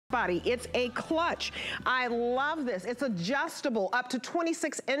body. It's a clutch. I love this. It's adjustable up to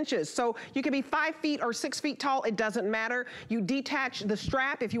 26 inches. So you can be 5 feet or 6 feet tall. It doesn't matter. You detach the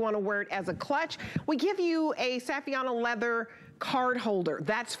strap if you want to wear it as a clutch. We give you a Saffiano leather card holder.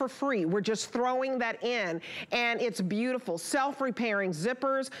 That's for free. We're just throwing that in, and it's beautiful. Self-repairing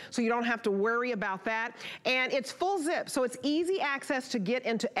zippers, so you don't have to worry about that. And it's full zip, so it's easy access to get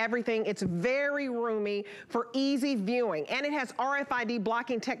into everything. It's very roomy for easy viewing, and it has RFID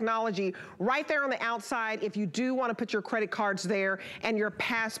blocking technology right there on the outside if you do want to put your credit cards there and your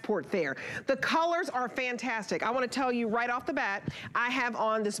passport there. The colors are fantastic. I want to tell you right off the bat, I have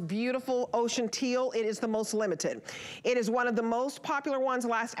on this beautiful ocean teal. It is the most limited. It is one of the most popular ones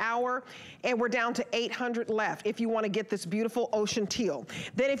last hour, and we're down to 800 left if you want to get this beautiful ocean teal.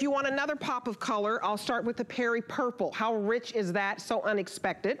 Then if you want another pop of color, I'll start with the Perry Purple. How rich is that? So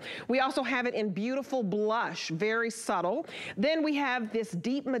unexpected. We also have it in beautiful blush, very subtle. Then we have this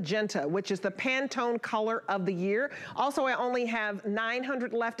deep magenta, which is the Pantone color of the year. Also, I only have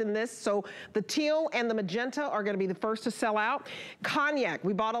 900 left in this, so the teal and the magenta are going to be the first to sell out. Cognac,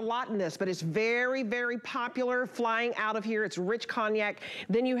 we bought a lot in this, but it's very, very popular, flying out of here. It's rich cognac.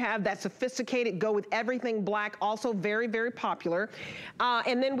 Then you have that sophisticated go with everything black, also very, very popular.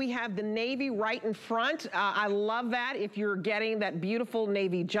 And then we have the navy right in front. I love that if you're getting that beautiful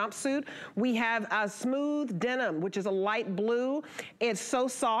navy jumpsuit. We have a smooth denim, which is a light blue. It's so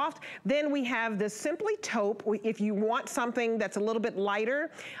soft. Then we have the Simply Taupe. If you want something that's a little bit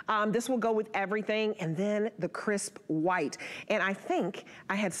lighter, this will go with everything. And then the crisp white. And I think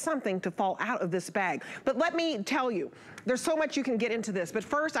I had something to fall out of this bag. But let me tell you, there's so much you can get into this, but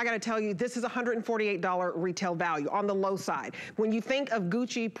first I gotta tell you, this is $148 retail value on the low side. When you think of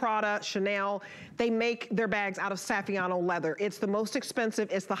Gucci, Prada, Chanel, they make their bags out of Saffiano leather. It's the most expensive,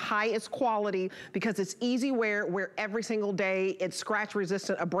 it's the highest quality because it's easy wear every single day. It's scratch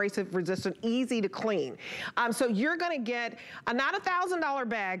resistant, abrasive resistant, easy to clean. So you're gonna get not a $1,000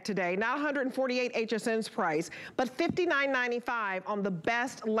 bag today, not 148 HSN's price, but $59.95 on the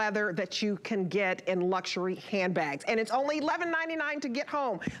best leather that you can get in luxury handbags. And it's only $11.99 to get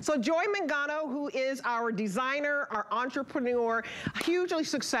home. So Joy Mangano, who is our designer, our entrepreneur, hugely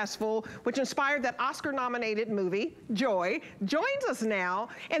successful, which inspired that Oscar-nominated movie, Joy, joins us now.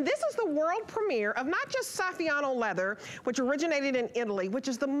 And this is the world premiere of not just Saffiano leather, which originated in Italy, which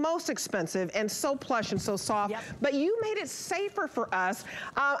is the most expensive and so plush and so soft, but you made it safer for us.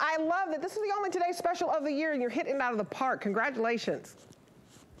 I love that this is the only Today Special of the year, and you're hitting it out of the park. Congratulations.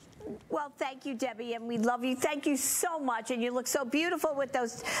 Well, thank you, Debbie, and we love you. Thank you so much, and you look so beautiful with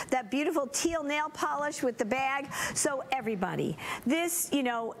that beautiful teal nail polish with the bag. So everybody, this, you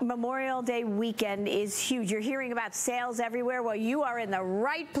know, Memorial Day weekend is huge. You're hearing about sales everywhere. Well, you are in the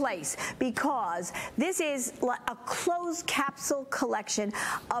right place because this is a closed capsule collection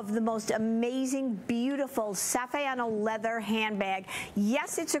of the most amazing, beautiful Saffiano leather handbag.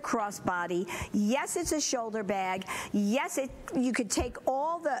 Yes, it's a crossbody. Yes, it's a shoulder bag. Yes, you could take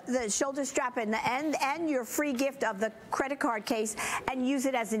all the shoulder strap and the end and your free gift of the credit card case and use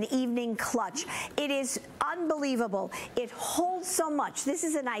it as an evening clutch. It is unbelievable. It holds so much. This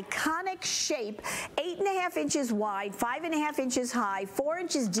is an iconic shape, 8.5 inches wide, 5.5 inches high, 4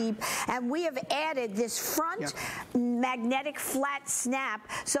 inches deep, and we have added this front magnetic flat snap.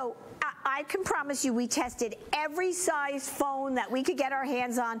 So I can promise you we tested every size phone that we could get our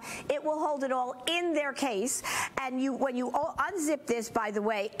hands on. It will hold it all in their case. And when you unzip this, by the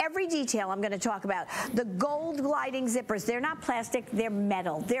way, every detail I'm going to talk about. The gold gliding zippers, they're not plastic, they're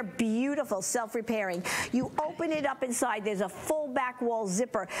metal. They're beautiful, self-repairing. You open it up inside, there's a full back wall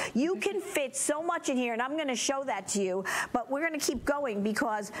zipper. You can fit so much in here, and I'm going to show that to you, but we're going to keep going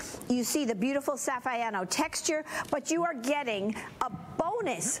because you see the beautiful Saffiano texture, but you are getting a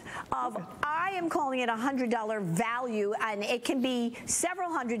bonus of, I am calling it $100 value, and it can be several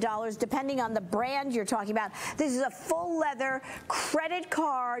 $100s depending on the brand you're talking about. This is a full leather credit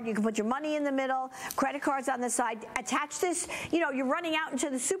card. You can put your money in the middle, credit cards on the side. Attach this, you know, you're running out into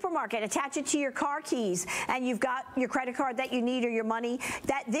the supermarket, attach it to your car keys, and you've got your credit card that you need or your money.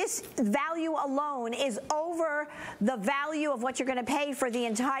 That this value alone is over the value of what you're going to pay for the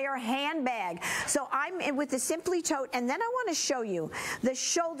entire handbag. So I'm with the Simply Tote, and then I want to show you the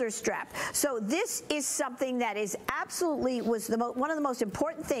shoulder strap. So this is something that is absolutely one of the most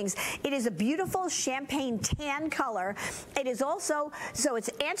important things. It is a beautiful champagne tan color. It is also, so it's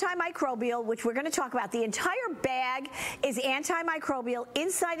antimicrobial, which we're going to talk about. The entire bag is antimicrobial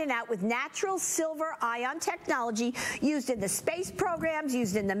inside and out with natural silver ion technology used in the space programs,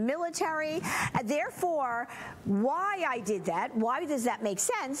 used in the military. And therefore, why I did that, why does that make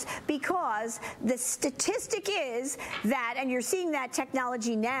sense? Because the statistic is that, and you're seeing that technology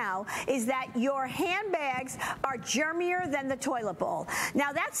technology now is that your handbags are germier than the toilet bowl.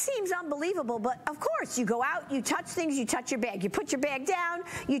 Now that seems unbelievable, but of course you go out, you touch things, you touch your bag, you put your bag down,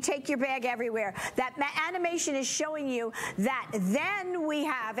 you take your bag everywhere. That animation is showing you that then we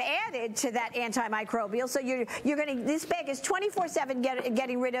have added to that antimicrobial. So you're going to, this bag is 24/7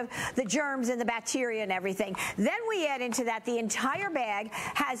 getting rid of the germs and the bacteria and everything. Then we add into that the entire bag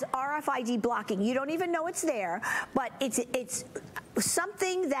has RFID blocking. You don't even know it's there, but it's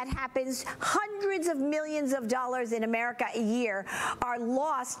something that happens. Hundreds of millions of dollars in America a year are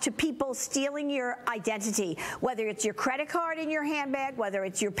lost to people stealing your identity, whether it's your credit card in your handbag, whether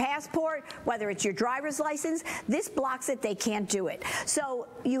it's your passport, whether it's your driver's license. This blocks it. They can't do it. So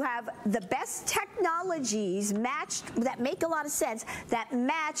you have the best technologies matched that make a lot of sense, that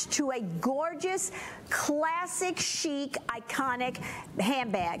match to a gorgeous, classic, chic, iconic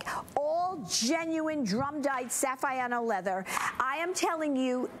handbag. All genuine drum-dyed Saffiano leather. I am telling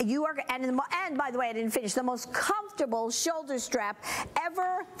you, you are, and by the way, I didn't finish, the most comfortable shoulder strap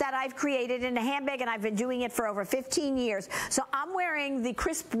ever that I've created in a handbag, and I've been doing it for over 15 years. So I'm wearing the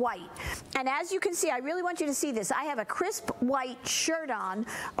crisp white. And as you can see, I really want you to see this. I have a crisp white shirt on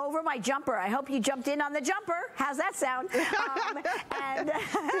over my jumper. I hope you jumped in on the jumper. How's that sound?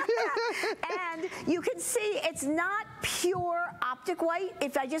 And you can see it's not pure optic white.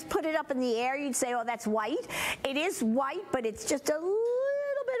 If I just put it up in the air, you'd say, oh, that's white. It is white, but it's just a little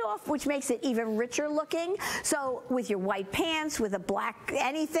bit off, which makes it even richer looking. So with your white pants, with a black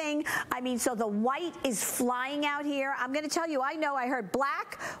anything, I mean, so the white is flying out here. I'm going to tell you, I know I heard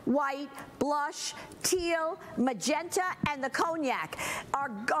black, white, blush, teal, magenta, and the cognac.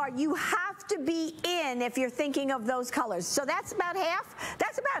 You have to be in if you're thinking of those colors. So that's about half.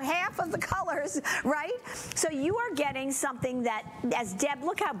 That's about half of the colors, right? So you are getting something that, as Deb,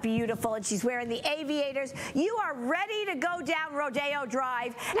 look how beautiful, and she's wearing the aviators. You are ready to go down Rodeo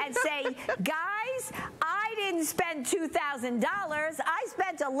Drive and say, guys, I didn't spend $2,000. I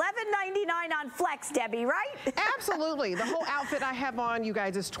spent $11.99 on Flex, Debbie, right? Absolutely. The whole outfit I have on, you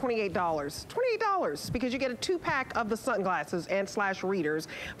guys, is $28. $28 because you get a 2-pack of the sunglasses and / readers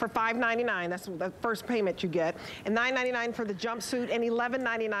for $5.99. That's the first payment you get. And $9.99 for the jumpsuit and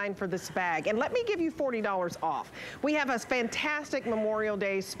 $11.99 for this bag. And let me give you $40 off. We have a fantastic Memorial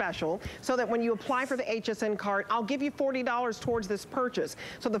Day special so that when you apply for the HSN card, I'll give you $40 towards this purchase.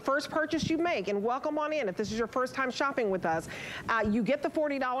 So the first purchase you make, and welcome on in if this is your first time shopping with us, you get the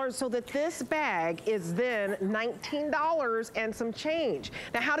 $40 so that this bag is then $19 and some change.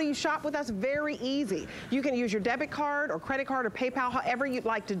 Now, how do you shop with us? Very easy. You can use your debit card or credit card or PayPal, however you'd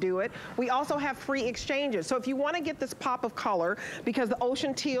like to do it. We also have free exchanges. So if you want to get this pop of color, because the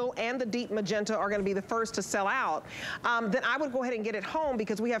ocean teal and the deep magenta are going to be the first to sell out, then I would go ahead and get it home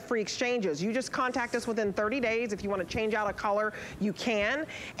because we have free exchanges. You just contact us within 30 days. If you want to change out a color, you can,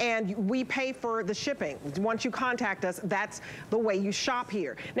 and we pay for the shipping. Once you contact us, that's the way you shop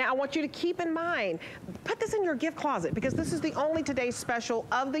here. Now, I want you to keep in mind, put this in your gift closet because this is the only today's special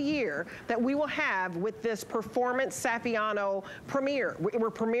of the year that we will have with this Performance Saffiano premiere.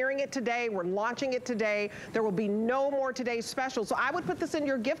 We're premiering it today. We're launching it today. There will be no more today's special. So I would put this in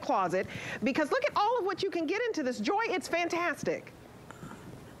your gift closet because look at all of what you can get into this. Joy, it's fantastic.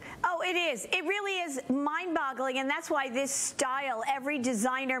 Oh, it is. It really is mind-boggling, and that's why this style, every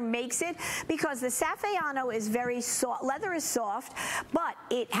designer makes it, because the Saffiano is very soft. Leather is soft, but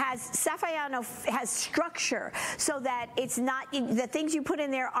it has, Saffiano has structure so that it's not, the things you put in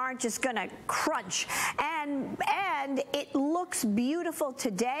there aren't just going to crunch. And it looks beautiful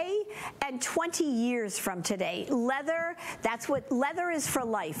today and 20 years from today. Leather, that's what leather is for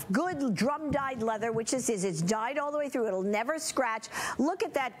life. Good drum-dyed leather, which this is. It's dyed all the way through. It'll never scratch. Look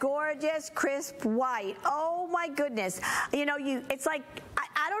at that gorgeous, crisp white. Oh my goodness. You know, it's like,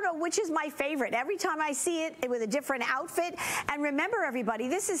 I don't know which is my favorite. Every time I see it with a different outfit. And remember, everybody,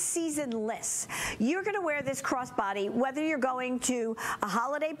 this is seasonless. You're going to wear this crossbody whether you're going to a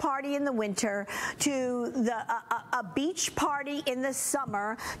holiday party in the winter, to a beach party in the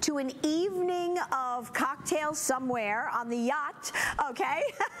summer, to an evening of cocktails somewhere on the yacht, okay?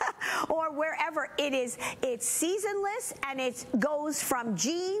 Or wherever it is. It's seasonless, and it goes from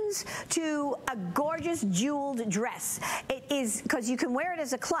jeans to a gorgeous jeweled dress. It is, because you can wear it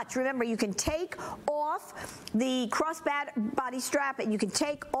as a clutch. Remember, you can take off the crossbody strap, and you can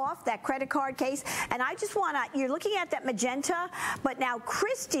take off that credit card case. And I just want to, you're looking at that magenta, but now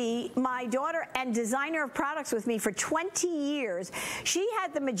Christy, my daughter and designer of products with me for 20 years, she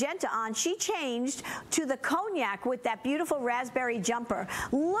had the magenta on. She changed to the cognac with that beautiful raspberry jumper.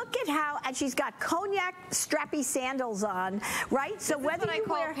 Look at how, and she's got cognac strappy sandals on, right? So whether you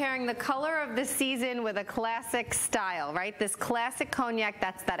wear pairing the color of the season with a classic style, right? This classic cognac,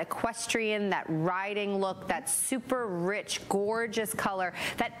 that's that equestrian, that riding look, that super rich, gorgeous color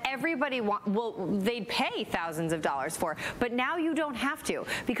that everybody they'd pay thousands of dollars for. But now you don't have to,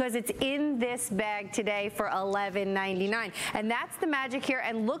 because it's in this bag today for $11.99. And that's the magic here.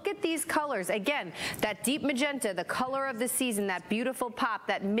 And look at these colors. Again, that deep magenta, the color of the season, that beautiful pop,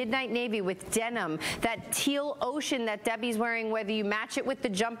 that midnight navy with denim, that teal ocean that Debbie's wearing, whether you match it with the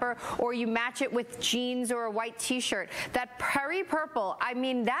jumper or you match it with jeans or a white t-shirt. That prairie purple, I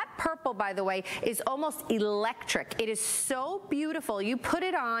mean, that purple, by the way, is almost electric. It is so beautiful. You put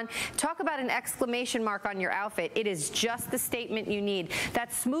it on, talk about an exclamation mark on your outfit. It is just the statement you need.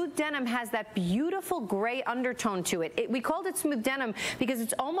 That smooth denim has that beautiful gray undertone to it. We called it smooth denim because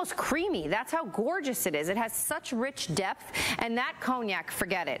it's almost creamy. That's how gorgeous it is. It has such rich depth, and that cognac,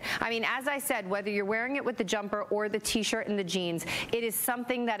 forget it. I mean, as I said, whether you're wearing it with the jumper or the t-shirt and the jeans, it is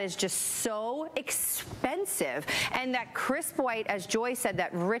something that is just so expensive. And that crisp white, as Joy said,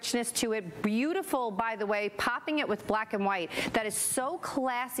 that richness to it, beautiful, by the way, popping it with black and white, that is so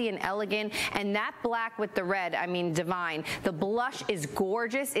classy and elegant. And that black with the red, I mean, divine. The blush is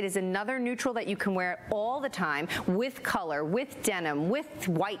gorgeous. It is another neutral that you can wear all the time with color, with denim, with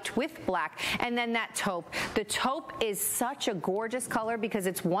white, with black. And then that taupe. The taupe is such a gorgeous color because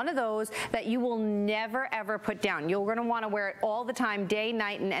it's one of those that you will never, ever put down. You're going to want to wear it all the time, day,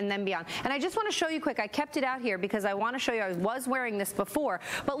 night, and then beyond. And I just want to show you quick. I kept it out here because I want to show you. I was wearing this before.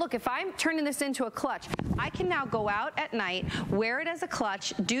 But look, if I'm turning this into a clutch, I can now go out at night, wear it as a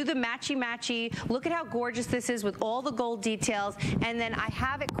clutch, do the matchy-matchy. Look at how gorgeous this is with all the gold details. And then I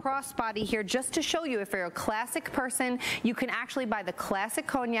have it crossbody here just to show you, if you're a classic person, you can actually buy the classic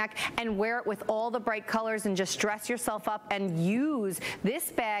cognac and wear it with all the bright colors and just dress yourself up and use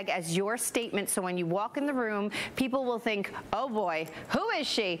this bag as your statement. So when you walk in the room, people will think, oh boy, who is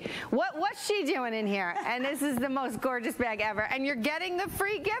she? What's she doing in here? And this is the most gorgeous bag ever. And you're getting the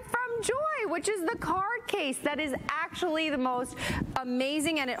free gift from Joy, which is the card case. That is actually the most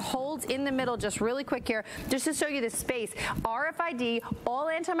amazing, and it holds in the middle, just really quick here, just to show you the space. RFID, all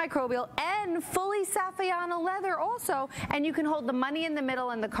antimicrobial, and fully Saffiano leather also. And you can hold the money in the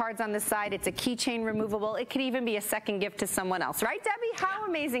middle and the cards on the side. It's a keychain removable. It could even be a second gift to someone else. Right, Debbie? How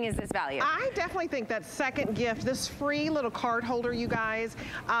amazing is this value? I definitely think that second gift, this free little card holder, you guys.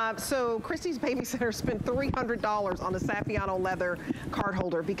 So Christy's babysitter spent $300 on the Saffiano leather card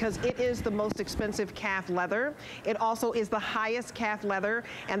holder because it is the most expensive calf leather. It also is the highest calf leather,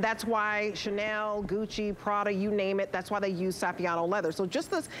 and that's why Chanel, Gucci, Prada, you name it, that's why they use Saffiano leather. So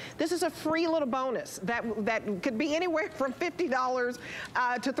just this is a free little bonus that could be anywhere from $50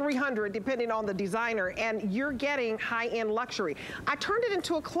 to $300 depending on the designer, and you're getting high-end luxury. I turned it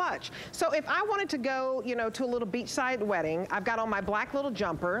into a clutch. So if I wanted to go, you know, to a little beachside wedding, I've got on my black little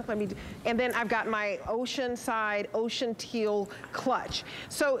jumper, and then I've got my oceanside, ocean teal clutch.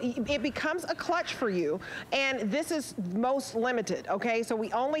 So it becomes a clutch for you, and this is most limited, okay? So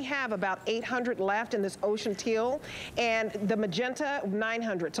we only have about 800 left in this ocean teal, and the magenta,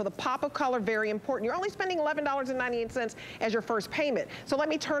 900. So the pop of color, very important. You're only spending $11.98 as your first payment. So let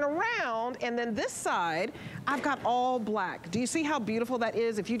me turn around, and then this side, I've got all black. Do you see how beautiful that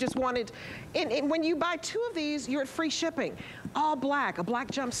is? If you just wanted, and when you buy 2 of these, you're at free shipping. All black, a black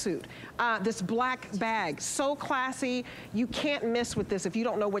jumpsuit, this black bag, so classy. You can't miss with this if you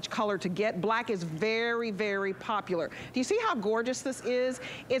don't know which color to get. Black is very, very popular. Do you see how gorgeous this is?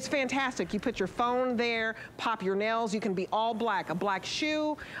 It's fantastic. You put your phone there, pop your nails. You can be all black, a black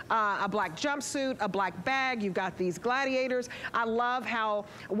shoe, a black jumpsuit, a black bag. You've got these gladiators. I love how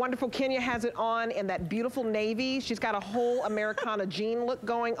wonderful Kenya has it on in that beautiful navy. She's got a whole Americana jean look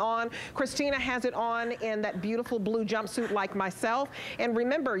going on. Christina has it on in that beautiful blue jumpsuit like myself. And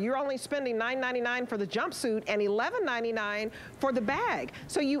remember, you're only spending $9.99 for the jumpsuit and $11.99 for the bag.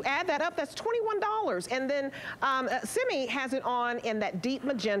 So you add that up, that's $21. And then Simi has it on in that deep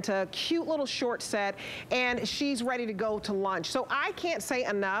magenta, cute little short set, and she's ready to go to lunch. So I can't say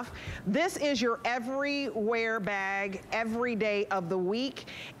enough. This is your everywhere bag every day of the week,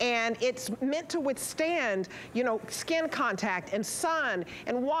 and it's meant to withstand, you know, skin contact and sun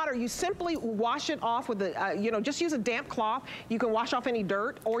and water. You simply wash it off with a, you know, just use a damp cloth. You can wash off any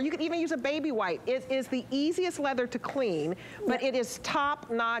dirt, or you can even use a baby wipe. It is the easiest leather to clean, but it is top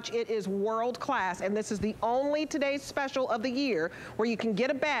notch. It is world class, and this is the only today's special of the year where you can get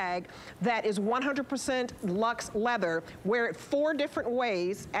a bag that is 100% luxe leather. Wear it 4 different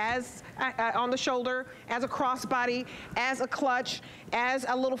ways, as on the shoulder, as a crossbody, as a clutch, as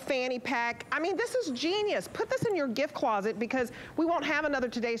a little fanny pack. I mean, this is genius. Put this in your gift closet because we won't have another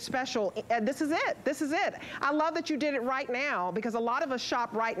today's special. This is it. This is it. I love that you did it right now. now, because a lot of us shop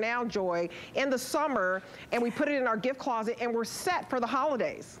right now, Joy, in the summer, and we put it in our gift closet, and we're set for the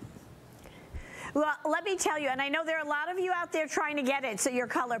holidays. Well, let me tell you, and I know there are a lot of you out there trying to get it, so your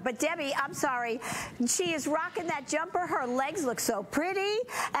color, but Debbie, I'm sorry, she is rocking that jumper. Her legs look so pretty,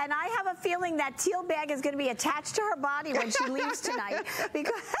 and I have a feeling that teal bag is going to be attached to her body when she leaves tonight,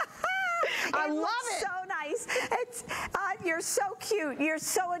 because I love it. So nice. It's, you're so cute. You're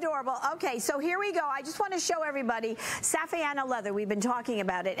so adorable. Okay, so here we go. I just want to show everybody Saffiano leather. We've been talking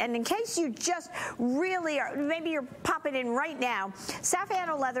about it. And in case you just really are, maybe you're popping in right now,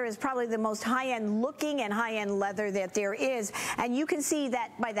 Saffiano leather is probably the most high-end looking and high-end leather that there is. And you can see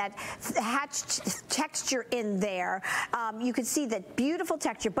that by that hatched texture in there. You can see that beautiful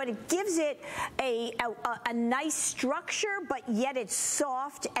texture, but it gives it a nice structure, but yet it's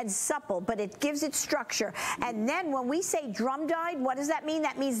soft and supple, but it gives it structure. And then when we say drum dyed, what does that mean?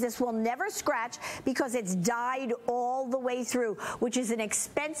 That means this will never scratch because it's dyed all the way through, which is an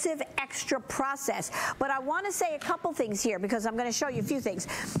expensive extra process. But I want to say a couple things here because I'm going to show you a few things.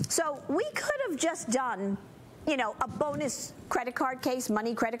 So we could have just done, you know, a bonus credit card case,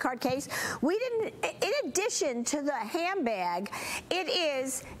 money credit card case. We didn't, in addition to the handbag, it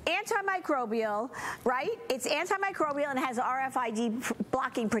is antimicrobial, right? It's antimicrobial and has RFID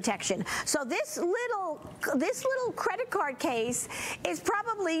blocking protection. So this little credit card case is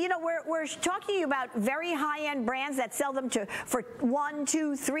probably, you know, we're talking about very high-end brands that sell them for $100,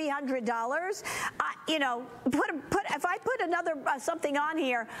 $200, $300. You know, if I put another something on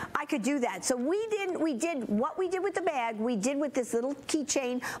here, I could do that. So we did what we did with the bag, we did with this little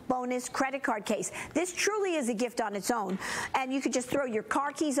keychain bonus credit card case. This truly is a gift on its own. And you could just throw your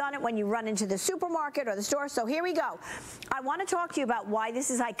car keys on it when you run into the supermarket or the store. So here we go. I want to talk to you about why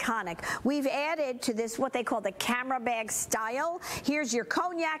this is iconic. We've added to this what they call the camera bag style. Here's your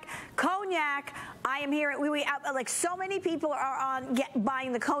cognac. Cognac, I am here. Like so many people are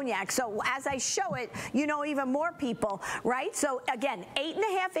buying the cognac. So as I show it, you know even more people, right? So again,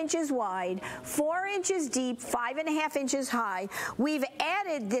 8.5 inches wide, 4 inches deep, 5.5 inches high. We've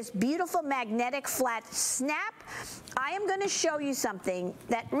added this beautiful magnetic flat snap. I am going to show you something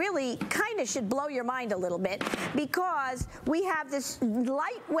that really kind of should blow your mind a little bit because we have this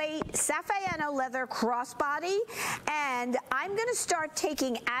lightweight Saffiano leather crossbody, and I'm going to start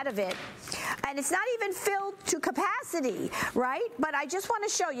taking out of it, and it's not even filled to capacity, right? But I just want to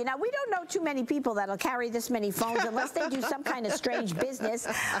show you. Now, we don't know too many people that'll carry this many phones unless they do some kind of strange business.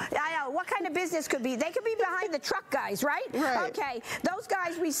 I know, what kind of business could be? They could be behind the truck guys, right? Okay, those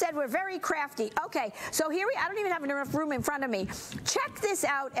guys we said were very crafty. Okay, so here I don't even have enough room in front of me. Check this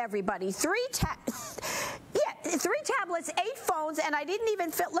out, everybody. 3 tablets, 8 phones, and I didn't even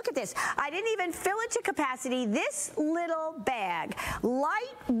fill, look at this. I didn't even fill it to capacity. This little bag,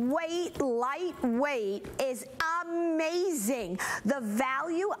 lightweight, is amazing. The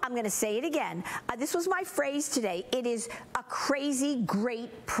value, I'm going to say it again. This was my phrase today. It is a crazy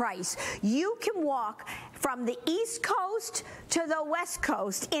great price. You can walk from the East Coast to the West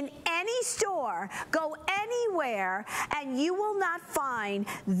Coast in any store, go anywhere, and you will not find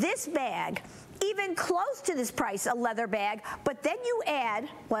this bag even close to this price, a leather bag. But then you add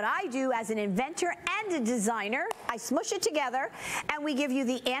what I do as an inventor and a designer. I smush it together, and we give you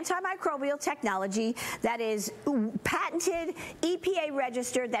the antimicrobial technology that is patented, EPA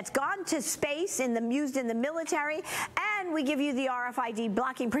registered, that's gone to space, used in the military, and we give you the RFID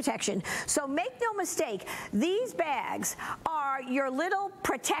blocking protection. So make no mistake, these bags are your little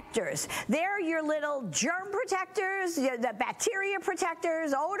protectors. They're your little germ protectors, the bacteria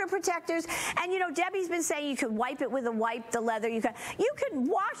protectors, odor protectors, and you know, Debbie's been saying you could wipe it with a wipe, the leather. You could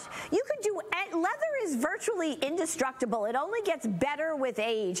wash, you could do, leather is virtually indestructible. It only gets better with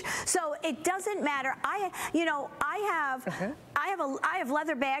age. So it doesn't matter. I have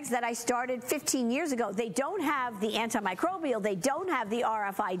leather bags that I started 15 years ago. They don't have the antimicrobial, they don't have the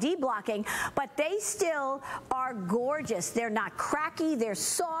RFID blocking, but they still are gorgeous. They're not cracky, they're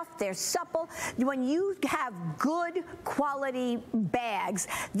soft, they're supple. When you have good quality bags,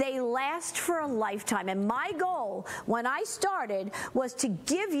 they last for a lifetime. And my goal when I started was to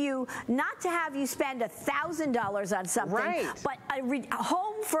give you, not to have you spend $1,000 on something, but a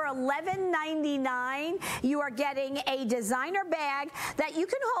home for $11.99. You are getting a designer bag that you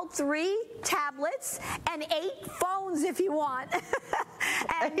can hold 3 tablets and 8 phones if you want.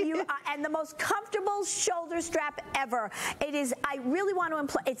 and the most comfortable shoulder strap ever. It is, I really want to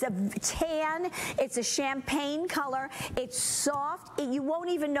imply, it's a tan, it's a champagne color, it's soft, you won't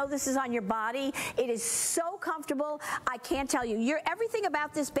even know this is on your body. It is so comfortable, I can't tell you. Everything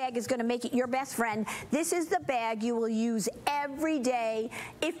about this bag is going to make it your best friend. This is the bag you will use every day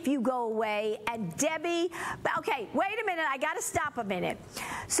if you go away. And Debbie, okay, wait a minute, I got to stop a minute.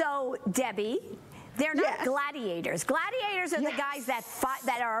 So Debbie, they're not gladiators. Gladiators are the guys that fight,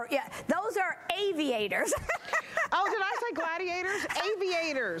 that are, those are aviators. Oh, did I say gladiators?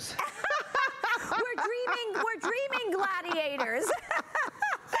 Aviators. We're dreaming gladiators.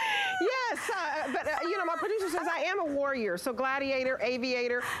 Yes, but you know, my producer says I am a warrior, so gladiator,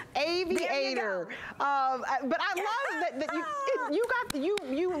 aviator. But I love that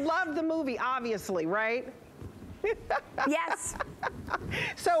you love the movie, obviously, right? Yes.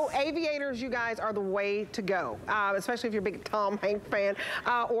 So aviators, you guys, are the way to go, especially if you're a big Tom Hanks fan,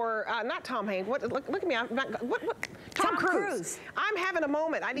 or not Tom Hanks. Look at me. Tom Cruise. I'm having a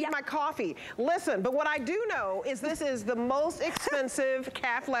moment. I need my coffee. Listen, but what I do know is this is the most expensive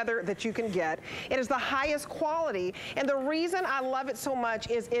calf leather that you can get. It is the highest quality, and the reason I love it so much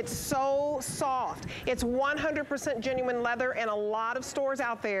is it's so soft. It's 100% genuine leather, and a lot of stores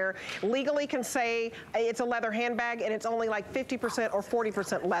out there legally can say it's a leather handbag, and it's only like 50% or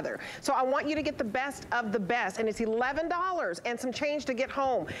 40% leather. So I want you to get the best of the best, and it's $11 and some change to get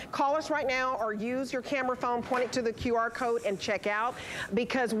home. Call us right now or use your camera phone, point it to the QR code and check out,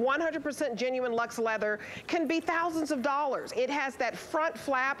 because 100% genuine luxe leather can be thousands of dollars. It has that front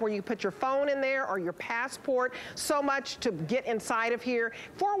flap where you put your phone in there or your passport, so much to get inside of here.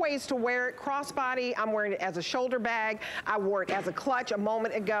 4 ways to wear it. Crossbody, I'm wearing it as a shoulder bag. I wore it as a clutch a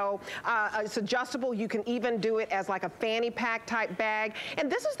moment ago. It's adjustable. You can even do it as like a fanny pack type bag.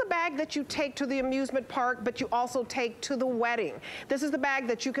 And this is the bag that you take to the amusement park, but you also take to the wedding. This is the bag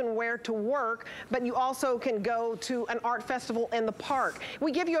that you can wear to work, but you also can go to an art festival in the park.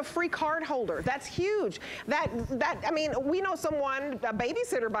 We give you a free card holder. That's huge. I mean, we know someone, a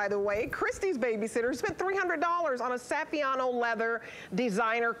babysitter, by the way, Christy's babysitter, spent $300 on a Saffiano leather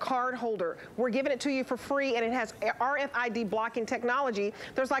designer card holder. We're giving it to you for free, and it has RFID blocking technology.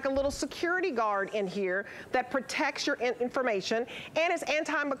 There's like a little security guard in here that protects your information, and it's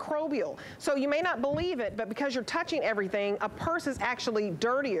antimicrobial. So you may not believe it, but because you're touching everything, a purse is actually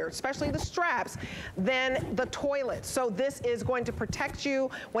dirtier, especially the straps, than the toilet. So this is going to protect you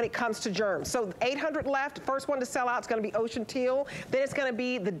when it comes to germs. So 800 left. First one to sell out is going to be ocean teal. Then it's going to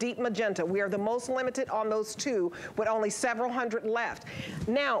be the deep magenta. We are the most limited on those two, with only several hundred left.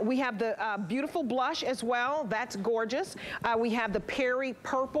 Now we have the beautiful blush as well. That's gorgeous. We have the Perry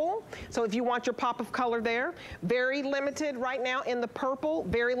purple. So if you want your pop of color there, very limited right now in the purple,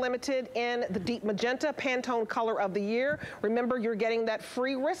 very limited in the deep magenta, Pantone color of the year. Remember, you're getting that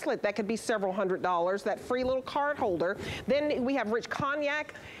free wristlet that could be several $100s, that free little card holder. Then we have rich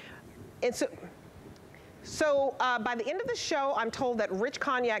cognac. And so by the end of the show, I'm told that rich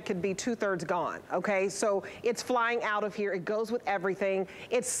cognac could be 2/3 gone, okay? So it's flying out of here. It goes with everything.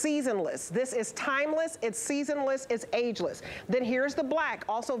 It's seasonless. This is timeless. It's seasonless. It's ageless. Then here's the black,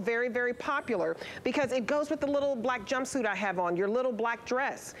 also very, very popular, because it goes with the little black jumpsuit I have on, your little black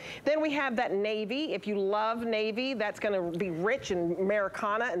dress. Then we have that navy. If you love navy, that's going to be rich and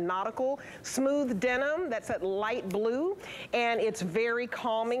Americana and nautical. Smooth denim, that's that light blue, and it's very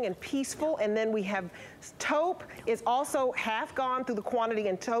calming and peaceful. And then we have taupe is also half gone through the quantity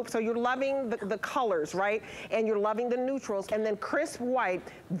in taupe, so you're loving the colors, right? And you're loving the neutrals. And then crisp white,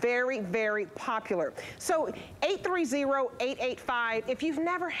 very, very popular. So 830-885, if you've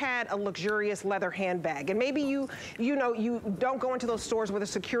never had a luxurious leather handbag, and maybe you don't go into those stores where the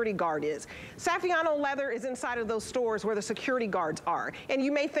security guard is. Saffiano leather is inside of those stores where the security guards are. And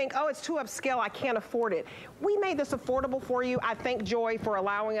you may think, oh, it's too upscale, I can't afford it. We made this affordable for you. I thank Joy for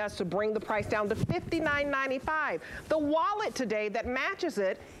allowing us to bring the price down to $59.95. The wallet today that matches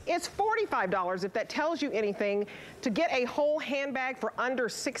it is $45, if that tells you anything, to get a whole handbag for under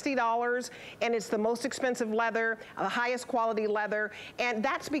 $60, and it's the most expensive leather, the highest quality leather, and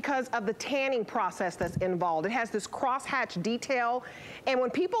that's because of the tanning process that's involved. It has this crosshatch detail, and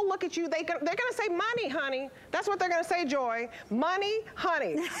when people look at you, they're gonna say money, honey. That's what they're gonna say, Joy. Money,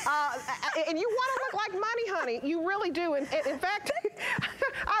 honey. And you wanna look like money, honey. You really do. And in fact,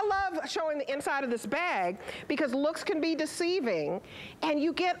 I love showing the inside of this bag because looks can be deceiving, and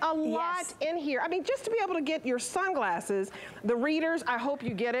you get a lot in here. I mean, just to be able to get your sunglasses, the readers, I hope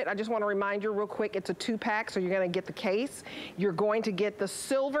you get it. I just want to remind you real quick, it's a 2-pack, so you're going to get the case. You're going to get the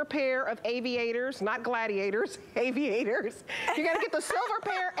silver pair of aviators, not gladiators, aviators. You're going to get the silver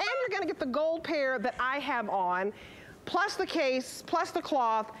pair, and you're going to get the gold pair that I have on. plus the case, plus the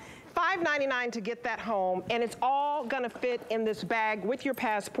cloth, $5.99 to get that home, and it's all gonna fit in this bag with your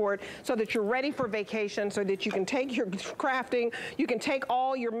passport so that you're ready for vacation, so that you can take your crafting, you can take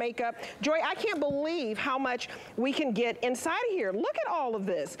all your makeup. Joy, I can't believe how much we can get inside of here. Look at all of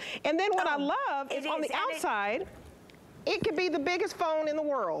this. And then what I love is on the outside, it could be the biggest phone in the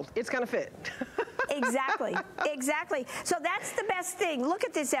world. It's gonna fit. Exactly, exactly. So that's the best thing. Look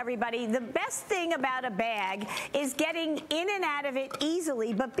at this, everybody. The best thing about a bag is getting in and out of it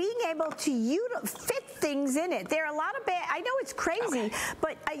easily, but being able to fit things in it. There are a lot of bags. I know it's crazy,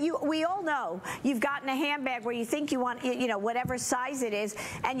 but we all know you've gotten a handbag where you think you want, you know, whatever size it is,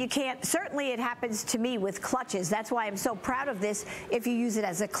 and you can't. Certainly, it happens to me with clutches. That's why I'm so proud of this. If you use it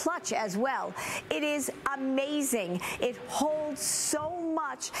as a clutch as well, it is amazing. It holds so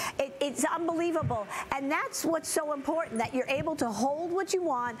much. It's unbelievable. And that's what's so important, that you're able to hold what you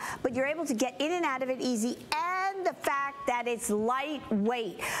want, but you're able to get in and out of it easy, and the fact that it's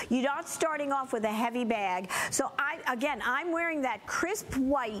lightweight. You're not starting off with a heavy bag. So I'm wearing that crisp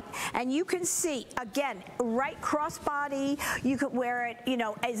white, and you can see, again, right crossbody. You could wear it, you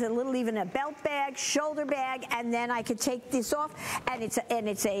know, as a little, even a belt bag, shoulder bag, and then I could take this off, and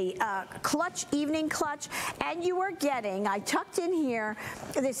it's a clutch, evening clutch, and you are getting, I tucked in here,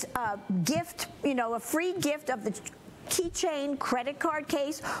 this gift, you know, a free gift of the keychain credit card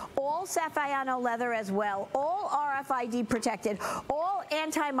case, all Saffiano leather as well, all RFID protected, all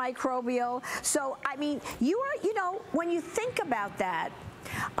antimicrobial. So, I mean, you know, when you think about that,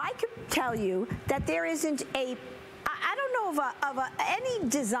 I could tell you that there isn't I don't know of any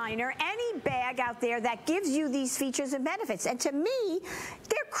designer, any bag out there that gives you these features and benefits. And to me,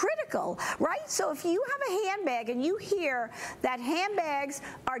 they're critical, right? So if you have a handbag and you hear that handbags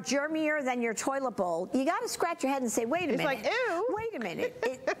are germier than your toilet bowl, you got to scratch your head and say, wait a minute. It's like, ew. Wait a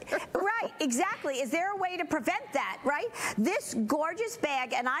minute. Right, exactly. Is there a way to prevent that, right? This gorgeous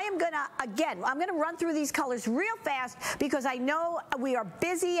bag, and I am going to, again, I'm going to run through these colors real fast because I know we are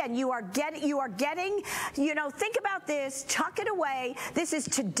busy and you are getting, you know, think about this, tuck it away. This is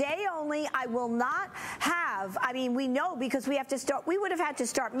today only. I will not have, I mean, we know because we have to start, we would have had to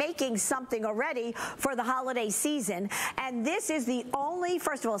start making something already for the holiday season. And this is the only,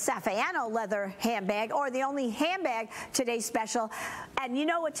 first of all, Saffiano leather handbag, or the only handbag today's special. And you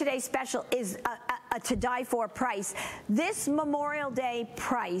know what today's special is, a to die for price. This Memorial Day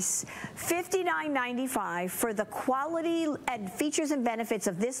price, $59.95 for the quality and features and benefits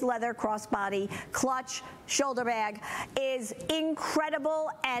of this leather crossbody clutch shoulder bag is incredible,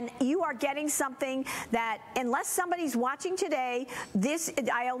 and you are getting something that, unless somebody's watching today,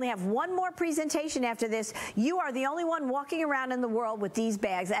 I only have one more presentation after this. You are the only one walking around in the world with these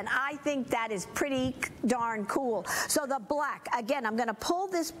bags, and I think that is pretty darn cool. So the black, again, I'm going to pull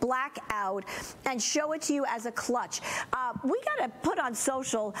this black out and show it to you as a clutch. We got to put on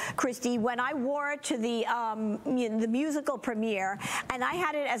social, Christy, when I wore it to the musical premiere, and I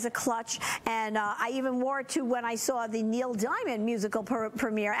had it as a clutch, and I even wore it to when I saw the Neil Diamond musical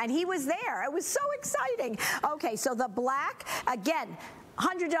premiere, and he was there. It was so exciting. Okay, so the black, again,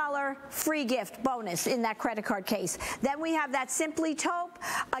 $100 free gift bonus in that credit card case. Then we have that Simply Taupe,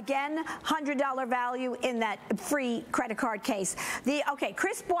 again, $100 value in that free credit card case. Okay,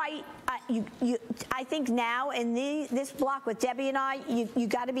 crisp white, I think now in this block with Debbie and I, you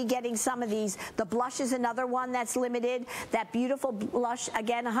got to be getting some of these. The blush is another one that's limited. That beautiful blush,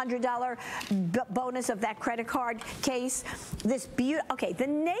 again, $100 bonus of that credit card case. Okay, the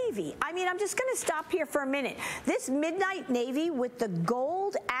navy. I mean, I'm just going to stop here for a minute. This midnight navy with the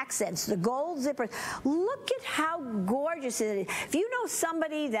gold accents, the gold zippers. Look at how gorgeous it is. If you know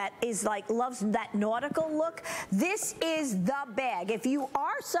somebody that is like loves that nautical look, this is the bag. If you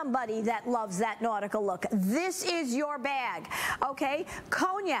are somebody that loves that nautical look, this is your bag. Okay,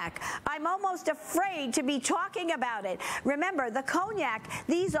 cognac. I'm almost afraid to be talking about it. Remember, the cognac,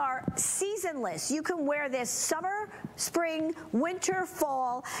 these are seasonless. You can wear this summer, spring, winter,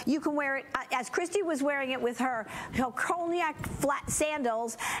 fall. You can wear it as Christy was wearing it with her cognac flat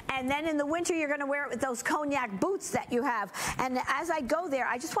sandals, and then in the winter you're going to wear it with those cognac boots that you have. And as I go there,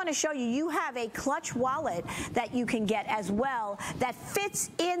 I just want to show you, you have a clutch wallet that you can get as well that fits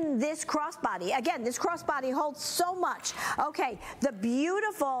in this crossbody. Again, this crossbody holds so much. Okay, the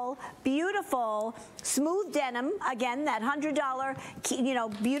beautiful, beautiful smooth denim, again, that $100, you know,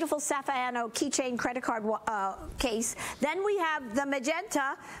 beautiful Saffiano keychain credit card case. nice. Then we have the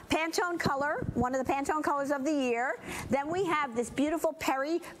magenta Pantone color, one of the Pantone colors of the year. Then we have this beautiful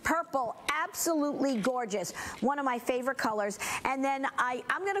Perry purple, absolutely gorgeous, one of my favorite colors. And then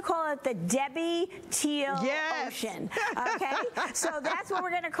I'm going to call it the Debbie Teal Ocean. Okay, so that's what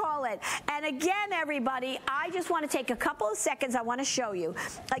we're going to call it. And again, everybody, I just want to take a couple of seconds. I want to show you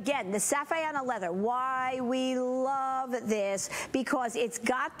again the Saffiano leather. Why we love this, because it's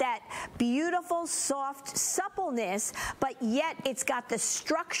got that beautiful, soft suppleness, but yet it's got the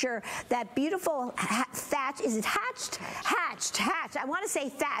structure, that beautiful thatch. Is it hatched? Hatched. I want to say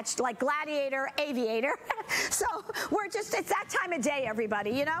thatched, like gladiator, aviator. So we're just, it's that time of day,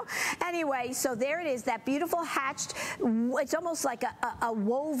 everybody, you know? Anyway, so there it is, that beautiful hatched. It's almost like a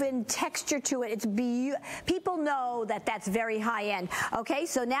woven texture to it. It's people know that that's very high end. Okay,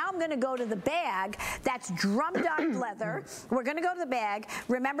 so now I'm going to go to the bag. That's drum-dot leather. We're going to go to the bag.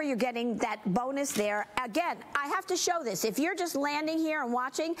 Remember, you're getting that bonus there. Again, I have to show this. If you're just landing here and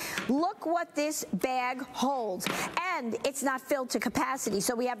watching, look what this bag holds. And it's not filled to capacity.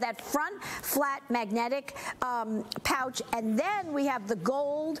 So we have that front flat magnetic pouch, and then we have the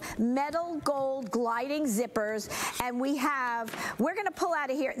gold, metal gold gliding zippers, and we're going to pull out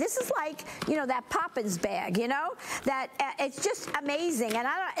of here. This is like, you know, that Poppins bag, you know, that it's just amazing. And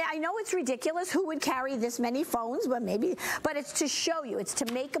I know it's ridiculous. Who would carry this many phones? But it's to show you. It's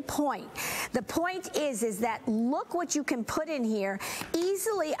to make a point. The point is that look what you can put in here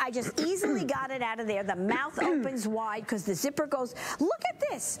easily. I just easily got it out of there. The mouth opens wide because the zipper goes. Look at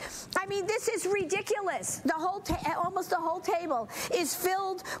this. I mean, this is ridiculous. The whole almost the whole table is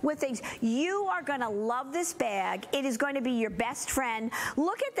filled with things. You are going to love this bag. It is going to be your best friend.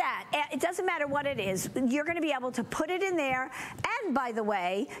 Look at that. It doesn't matter what it is. You're going to be able to put it in there. And by the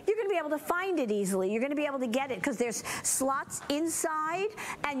way, you're going to be able to find it easily. You're going to be able to get it because there's slots inside,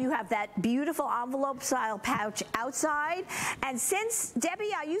 and you have that beautiful envelope style pouch outside. And since,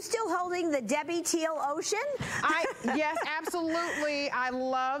 Debbie, are you still holding the Debbie Teal Ocean? Yes, absolutely. I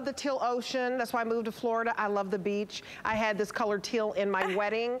love the teal ocean. That's why I moved to Florida. I love the beach. I had this color teal in my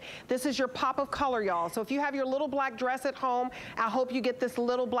wedding. This is your pop of color, y'all. So if you have your little black dress at home, I hope you get this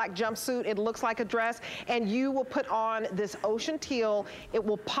little black jumpsuit. It looks like a dress, and you will put on this ocean teal. It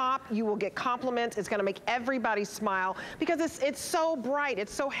will pop. You will get compliments. It's going to make everybody smile because it's so bright.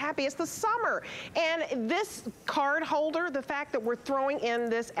 It's so happy. It's the summer. And this card holder, the fact that we're throwing in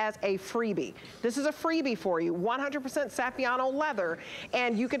this as a freebie. This is a freebie for you. 100% Saffiano leather,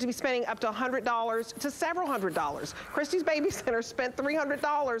 and you get to be spending up to $100 to several $100s. Christy's Baby Center spent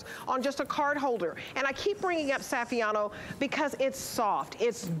 $300 on just a card holder. And I keep bringing up Saffiano because it's soft,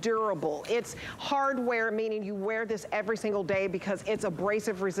 it's durable, it's hardware, meaning you wear this every single day because it's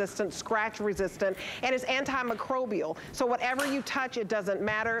abrasive resistant, scratch resistant, and it's antimicrobial. So whatever you touch, it doesn't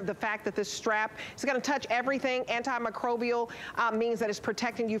matter. The fact that this strap is going to touch everything, antimicrobial, means that it's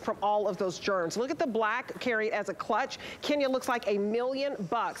protecting you from all of those germs. Look at the black carried as a clutch. Kenya looks like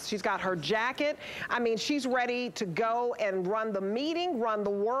 $1,000,000. She's got her jacket. I mean, she's ready to go and run the meeting, run the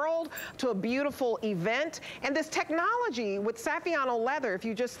world to a beautiful event. And this technology with Saffiano leather, if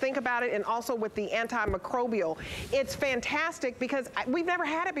you just think about it, and also with the antimicrobial, it's fantastic because we've never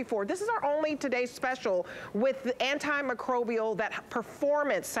had it before. This is our only today's special with the antimicrobial, that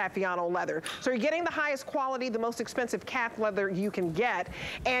performance Saffiano leather. So you're getting the highest quality, the most expensive calf leather you can get,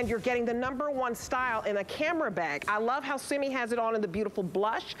 and you're getting the #1 style in a camera bag. I love how Simi has it on in the beautiful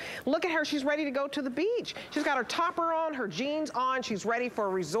blush. Look at her, she's ready to go to the beach. She's got her topper on, her jeans on, she's ready for a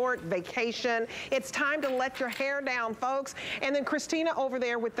resort vacation. It's time to let your hair down, folks. And then Christina over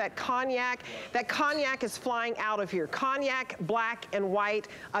there with that cognac. That cognac is flying out of here. Cognac, black and white,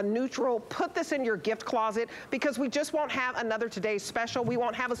 a neutral. Put this in your gift closet because we just won't have another today's special. We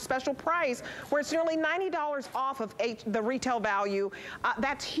won't have a special price where it's nearly $90 off of the retail value.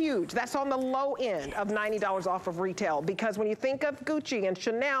 That's huge. That's on the low end of $90 off of retail, because when you think of Gucci and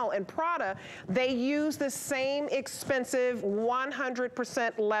Chanel and Prada, they use the same expensive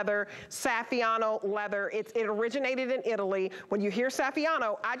 100% leather, Saffiano leather. It originated in Italy. When you hear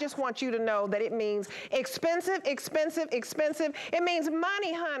Saffiano, I just want you to know that it means expensive, expensive, expensive. It means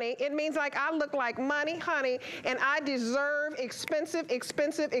money, honey. It means like I look like money, honey, and I deserve expensive,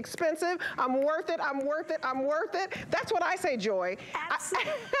 expensive, expensive. I'm worth it, I'm worth it, I'm worth it. That's what I say, Joy.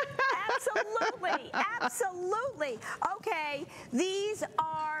 Absolutely. Absolutely. Absolutely. Okay, these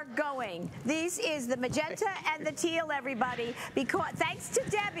are going. This is the magenta and the teal, everybody, because thanks to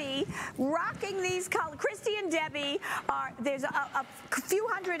Debbie rocking these colors. Christy and Debbie there's a few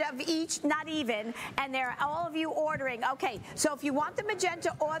hundred of each, not even, and they're all of you ordering. Okay, so if you want the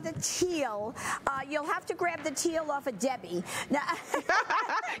magenta or the teal, you'll have to grab the teal off of Debbie. Now,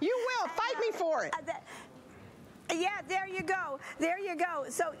 you will. Fight me for it. Yeah, there you go. There you go.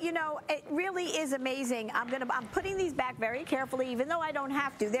 So, you know, it really is amazing. I'm putting these back very carefully, even though I don't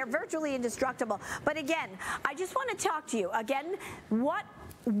have to. They're virtually indestructible. But again, I just want to talk to you. Again, what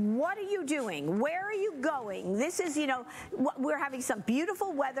are you doing? Where are you going? This is, you know, we're having some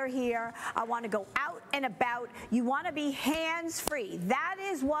beautiful weather here. I want to go out and about. You want to be hands-free. That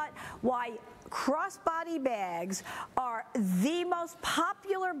is why crossbody bags are the most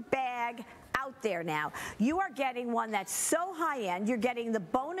popular bag out there now. You are getting one that's so high-end. You're getting the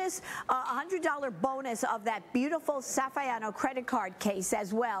bonus, $100 bonus of that beautiful Saffiano credit card case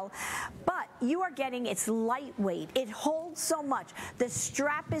as well. But you are getting, it's lightweight. It holds so much. The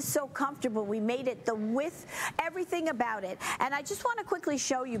strap is so comfortable. We made it, the width, everything about it. And I just want to quickly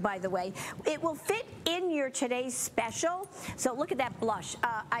show you, by the way, it will fit in your today's special. So look at that blush.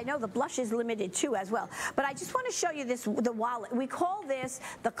 I know the blush is limited too as well. But I just want to show you this, the wallet. We call this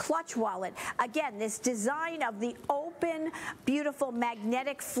the clutch wallet. Again, this design of the open, beautiful,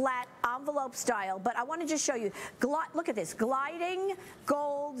 magnetic, flat envelope style. But I want to just show you, look at this, gliding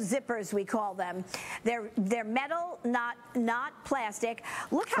gold zippers, we call them. They're metal, not plastic.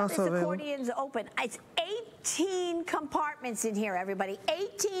 Look how this accordion's open. It's 18 compartments in here, everybody.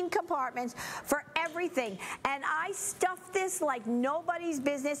 18 compartments for everything. And I stuffed this like nobody's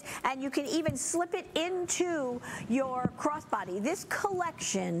business, and you can even slip it into your crossbody. This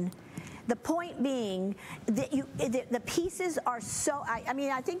collection, the point being that the pieces are so, I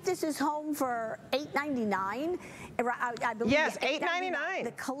mean, I think this is home for $8.99. I believe. Yes, $8.99.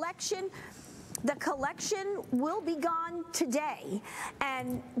 The collection will be gone today.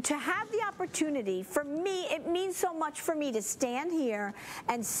 And to have the opportunity, for me, it means so much for me to stand here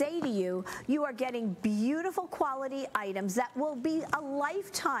and say to you, you are getting beautiful quality items that will be a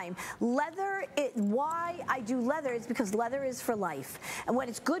lifetime. Leather, why I do leather is because leather is for life. And when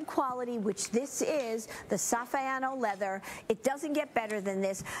it's good quality, which this is, the Saffiano leather, it doesn't get better than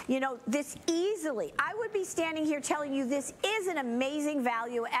this. You know, this easily, I would be standing here telling you this is an amazing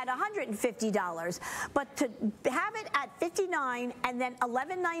value at $150. But to have it at $59 and then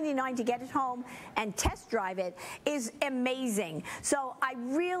 $11.99 to get it home and test drive it is amazing. So I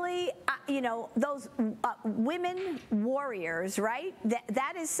really, you know, those women warriors, right?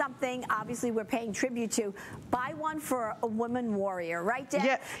 That is something, obviously, we're paying tribute to. Buy one for a woman warrior, right, Deb?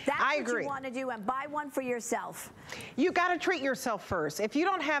 Yeah, that's I what agree. You want to do, and buy one for yourself. You got to treat yourself first. If you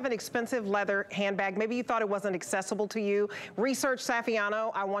don't have an expensive leather handbag, maybe you thought it wasn't accessible to you, research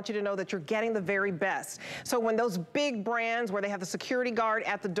Saffiano. I want you to know that you're getting the very best. So when those big brands where they have the security guard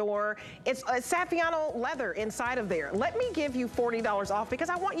at the door, it's Saffiano leather inside of there. Let me give you $40 off because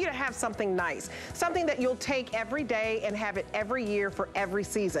I want you to have something nice, something that you'll take every day and have it every year for every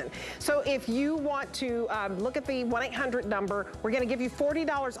season. So if you want to look at the 1-800 number, we're going to give you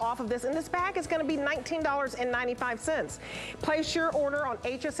 $40 off of this, and this bag is going to be $19.95. Place your order on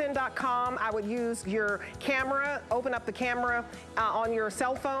hsn.com. I would use your camera, open up the camera on your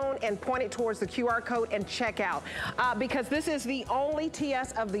cell phone and point it towards the QR code and check out because this is the only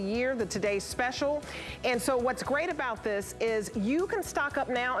TS of the year, the today's special. And so what's great about this is you can stock up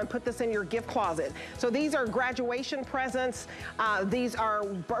now and put this in your gift closet. So these are graduation presents, these are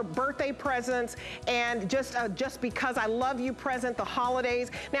birthday presents, and just because I love you present, the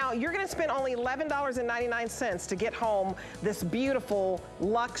holidays. Now you're going to spend only $11.99 to get home this beautiful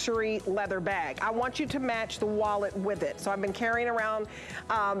luxury leather bag. I want you to match the wallet with it. So I've been carrying around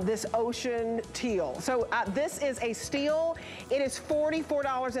this ocean teal. So this is a steal. It is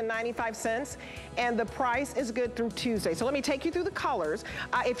 $44.95, and the price is good through Tuesday. So let me take you through the colors.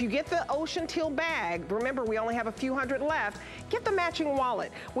 If you get the ocean teal bag, remember we only have a few hundred left, get the matching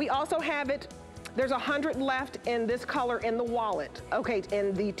wallet. We also have it, there's 100 left in this color in the wallet, okay,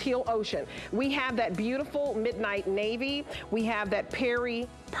 in the teal ocean. We have that beautiful midnight navy. We have that Perry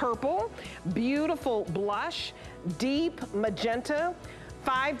purple, beautiful blush, deep magenta.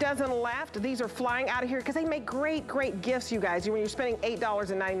 5 dozen left. These are flying out of here because they make great, great gifts, you guys. When you're spending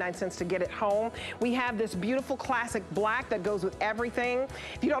 $8.99 to get it home. We have this beautiful classic black that goes with everything.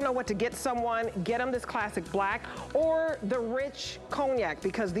 If you don't know what to get someone, get them this classic black or the rich cognac,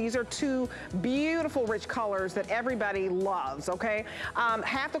 because these are two beautiful rich colors that everybody loves, okay?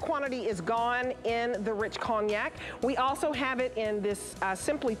 Half the quantity is gone in the rich cognac. We also have it in this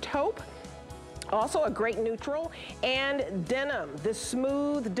simply taupe. Also a great neutral, and denim, this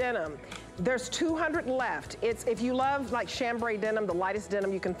smooth denim. There's 200 left. It's, if you love like chambray denim, the lightest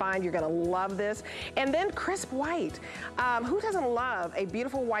denim you can find, you're gonna love this. And then crisp white. Who doesn't love a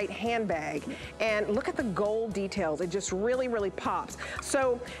beautiful white handbag? And look at the gold details. It just really, really pops.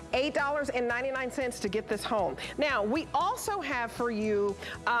 So $8.99 to get this home. Now, we also have for you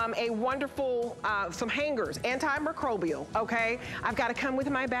a wonderful, some hangers, antimicrobial, okay? I've got to come with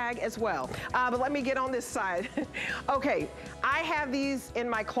my bag as well. But let me get on this side. Okay, I have these in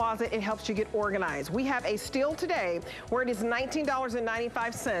my closet. It helps you get organized. We have a steal today where it is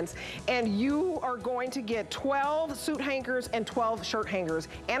 $19.95, and you are going to get 12 suit hangers and 12 shirt hangers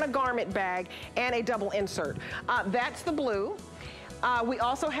and a garment bag and a double insert. That's the blue. We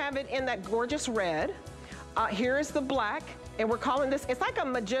also have it in that gorgeous red. Here is the black, and we're calling this, it's like a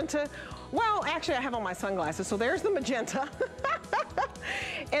magenta. Well, actually I have on my sunglasses, so there's the magenta.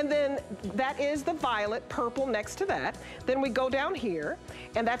 And then that is the violet, purple next to that. Then we go down here,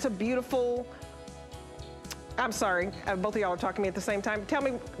 and that's a beautiful, I'm sorry, both of y'all are talking to me at the same time. Tell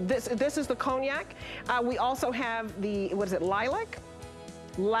me, this is the cognac. We also have the, what is it, lilac,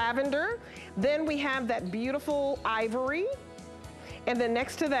 lavender. Then we have that beautiful ivory. And then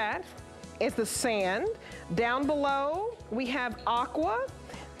next to that is the sand. Down below, we have aqua.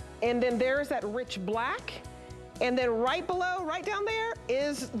 And then there's that rich black. And then right below, right down there,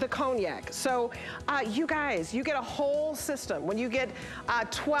 is the cognac. So you guys, you get a whole system. When you get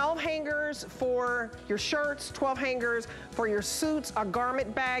 12 hangers for your shirts, 12 hangers for your suits, a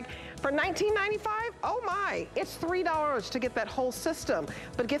garment bag, for $19.95, oh my, it's $3 to get that whole system.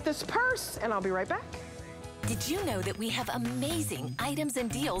 But get this purse, and I'll be right back. Did you know that we have amazing items and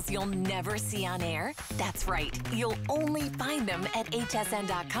deals you'll never see on air? That's right, you'll only find them at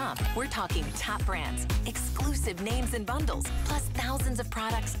hsn.com. We're talking top brands, exclusive names and bundles, plus thousands of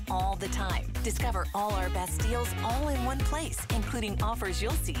products all the time. Discover all our best deals all in one place, including offers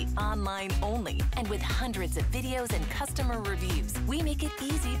you'll see online only. And with hundreds of videos and customer reviews, we make it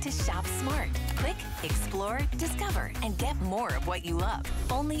easy to shop smart. Click, explore, discover, and get more of what you love.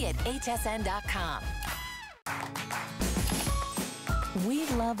 Only at hsn.com. We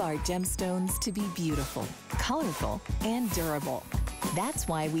love our gemstones to be beautiful, colorful, and durable. That's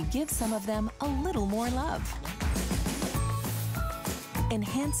why we give some of them a little more love.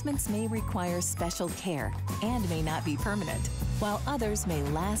 Enhancements may require special care and may not be permanent, while others may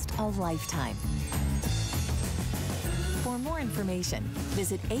last a lifetime. For more information,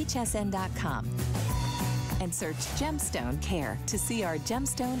 visit hsn.com and search Gemstone Care to see our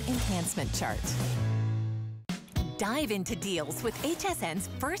gemstone enhancement chart. Dive into deals with HSN's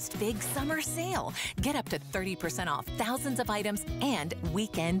first big summer sale. Get up to 30% off thousands of items and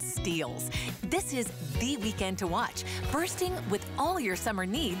weekend steals. This is the weekend to watch, bursting with all your summer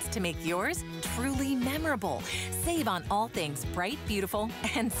needs to make yours truly memorable. Save on all things bright, beautiful,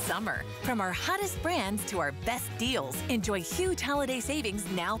 and summer. From our hottest brands to our best deals, enjoy huge holiday savings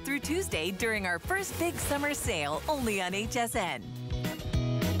now through Tuesday during our first big summer sale, only on HSN.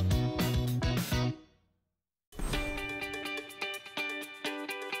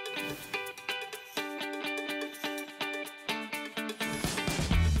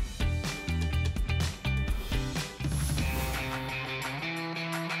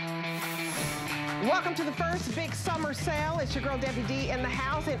 Welcome to the first big summer sale. It's your girl Debbie D in the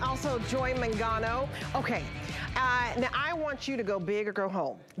house, and also Joy Mangano. Okay, now I want you to go big or go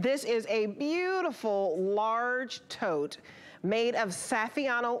home. This is a beautiful large tote made of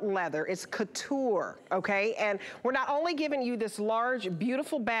Saffiano leather. It's couture, okay? And we're not only giving you this large,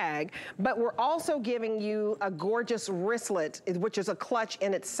 beautiful bag, but we're also giving you a gorgeous wristlet, which is a clutch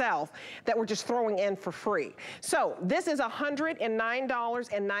in itself, that we're just throwing in for free. So this is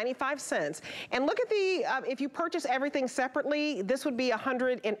 $109.95. And look at the, if you purchase everything separately, this would be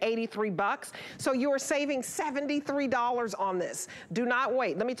 $183. So you are saving $73 on this. Do not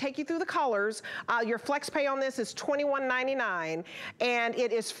wait. Let me take you through the colors. Your flex pay on this is $21.99. and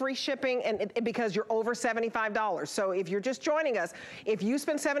it is free shipping, and because you're over $75. So if you're just joining us, if you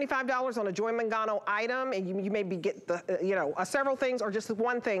spend $75 on a Joy Mangano item, and you maybe get the, several things or just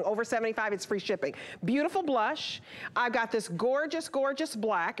one thing, over $75, it's free shipping. Beautiful blush. I've got this gorgeous, gorgeous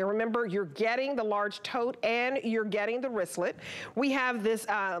black, and remember, you're getting the large tote and you're getting the wristlet. We have this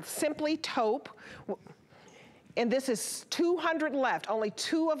Simply taupe. And this is 200 left. Only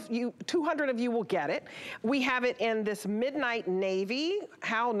 200 of you will get it. We have it in this midnight navy.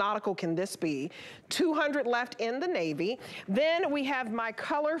 How nautical can this be? 200 left in the navy. Then we have my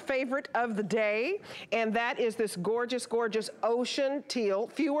color favorite of the day, and that is this gorgeous, gorgeous ocean teal.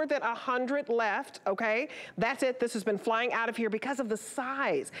 Fewer than 100 left, okay? That's it. This has been flying out of here because of the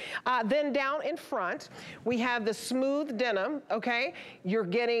size. Then down in front, we have the smooth denim, okay? You're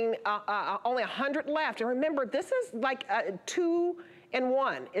getting only 100 left. And remember, this is like 2 in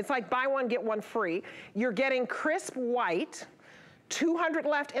 1. It's like buy one, get one free. You're getting crisp white. 200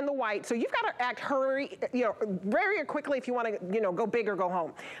 left in the white, so you've got to act very quickly if you want to, go big or go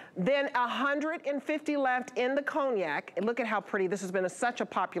home. Then 150 left in the cognac. And look at how pretty this has been. Such a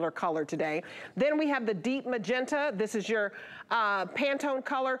popular color today. Then we have the deep magenta. This is your Pantone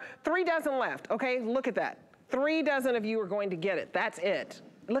color. 3 dozen left. Okay, look at that. 3 dozen of you are going to get it. That's it.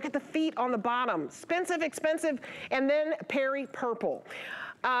 Look at the feet on the bottom. Expensive, expensive. And then Perry purple.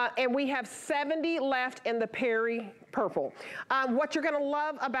 And we have 70 left in the Perry purple. What you're gonna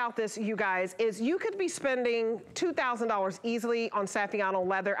love about this, you guys, is you could be spending $2,000 easily on Saffiano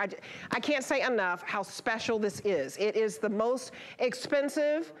leather. I can't say enough how special this is. It is the most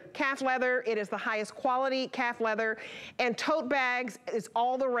expensive calf leather. It is the highest quality calf leather. And tote bags is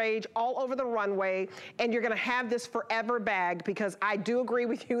all the rage, all over the runway. And you're gonna have this forever bag, because I do agree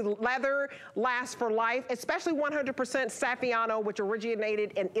with you, leather lasts for life, especially 100% Saffiano, which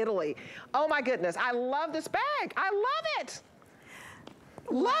originated in Italy. Oh my goodness, I love this bag. I love it.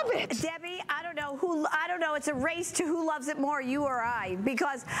 Love it. Debbie, I don't know, it's a race to who loves it more, you or I,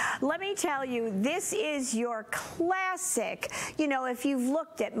 because let me tell you, this is your classic, if you've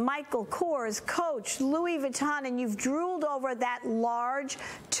looked at Michael Kors, Coach, Louis Vuitton, and you've drooled over that large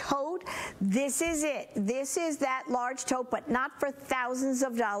tote, this is it. This is that large tote, but not for thousands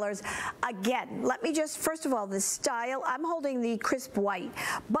of dollars. Again, let me just, first of all, the style, I'm holding the crisp white,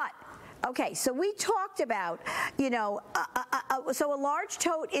 but okay, so we talked about, so a large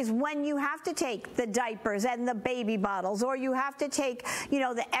tote is when you have to take the diapers and the baby bottles, or you have to take,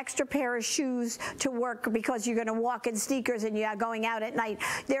 the extra pair of shoes to work because you're going to walk in sneakers and you're going out at night.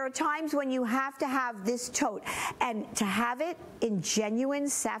 There are times when you have to have this tote, and to have it in genuine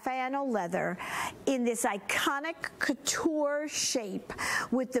Saffiano leather in this iconic couture shape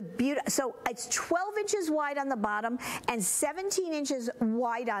with the beauty. So it's 12 inches wide on the bottom and 17 inches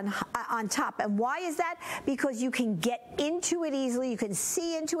wide on top. And why is that? Because you can get into it easily. You can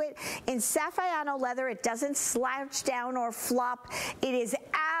see into it. In Saffiano leather, it doesn't slouch down or flop. It is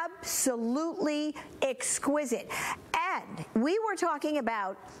absolutely exquisite. And we were talking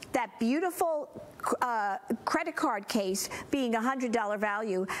about that beautiful credit card case being $100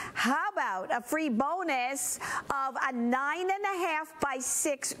 value. How about a free bonus of a 9.5 by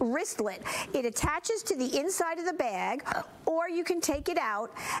 6 wristlet? It attaches to the inside of the bag, or you can take it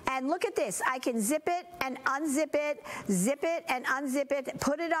out. And look at this. I can zip it and unzip it, zip it and unzip it,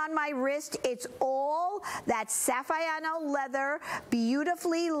 put it on my wrist. It's all that Saffiano leather,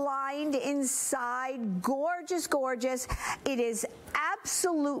 beautifully lined inside. Gorgeous, gorgeous. It is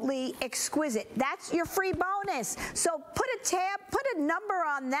absolutely exquisite. That's your free bonus. So put a number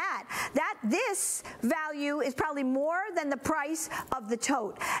on that. This value is probably more than the price of the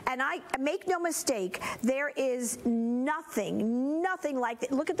tote. And I make no mistake, there is nothing like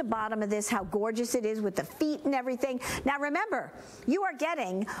it. Look at the bottom of this, how gorgeous it is with the feet and everything. Now remember, you are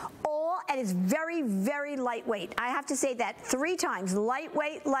getting all, and it's very, very lightweight. I have to say that 3 times,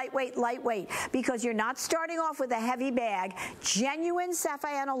 lightweight, lightweight, lightweight, because you're not starting off with a heavy bag. Genuine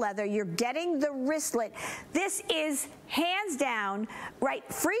Saffiano leather, you're getting the wristlet. This is hands down, right,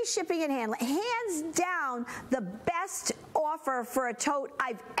 free shipping and handling, hands down the best offer for a tote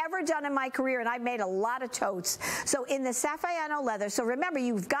I've ever done in my career, and I've made a lot of totes. So in the Saffiano leather, so remember,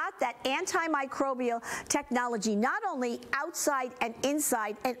 you've got that antimicrobial technology, not only outside and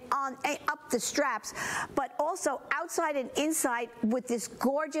inside and on up the straps, but also outside and inside with this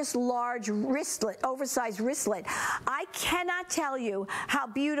gorgeous large wristlet, oversized wristlet. I cannot tell you how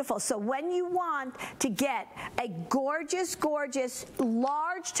beautiful. So when you want to get a gorgeous, gorgeous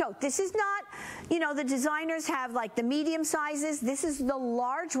large tote, this is not, the designers have like the medium sizes. This is the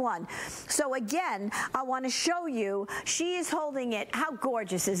large one. So again, I want to show you, she is holding it. How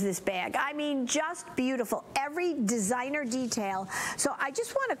gorgeous is this bag? I mean, just beautiful. Every designer detail. So I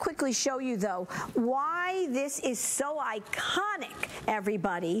just want to quickly show you though, why this is so iconic,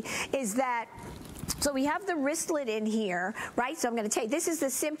 everybody, is that So we have the wristlet in here, right? So I'm going to take, this is the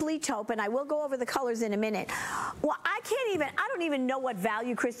Simply taupe, and I will go over the colors in a minute. Well, I don't even know what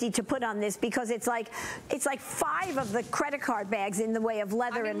value, Christy, to put on this, because it's like 5 of the credit card bags in the way of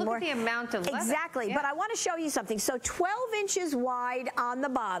leather and look more. At the amount of leather. Exactly, yeah. But I want to show you something. So 12 inches wide on the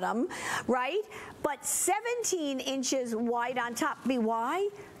bottom, right? But 17 inches wide on top. Why?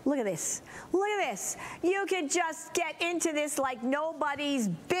 Look at this. Look at this. You can just get into this like nobody's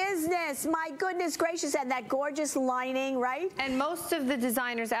business. My goodness gracious. And that gorgeous lining, right? And most of the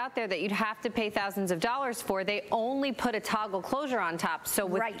designers out there that you'd have to pay thousands of dollars for, they only put a toggle closure on top. So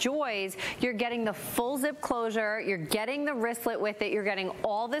with Joy's, you're getting the full zip closure, you're getting the wristlet with it, you're getting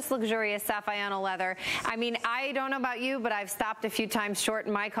all this luxurious Saffiano leather. I mean, I don't know about you, but I've stopped a few times short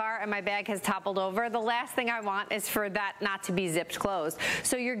in my car and my bag has toppled over. The last thing I want is for that not to be zipped closed.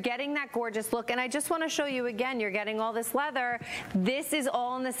 So you're getting that gorgeous look, and I just want to show you again, you're getting all this leather. This is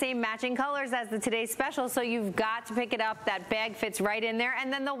all in the same matching colors as the today's special, so you've got to pick it up. That bag fits right in there,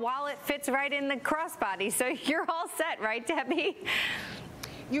 and then the wallet fits right in the crossbody, so you're all set, right, Debbie?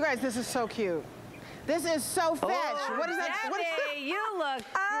 You guys, this is so cute. This is so fetch. Oh, what is that? Debbie, What is you look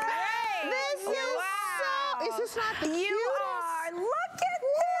great. This is so. Is this not the cutest? You are. Look at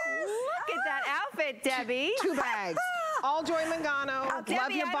this. Look at that outfit, Debbie. 2 bags. All Joy Mangano. Debbie,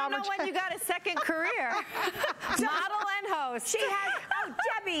 love your bomber. I don't know when you got a second career. Model and host. She has, oh,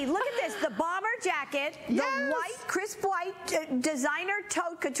 Debbie, look at this. The bomber jacket, the white, crisp white designer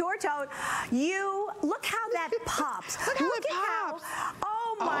tote, couture tote. Look how that pops. Look how it pops.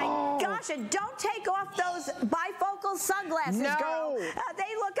 Oh my gosh, and don't take off those bifocal sunglasses, girl.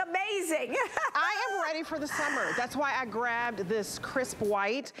 They look amazing. I am ready for the summer. That's why I grabbed this crisp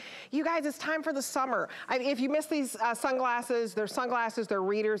white. You guys, it's time for the summer. If you miss these sunglasses, they're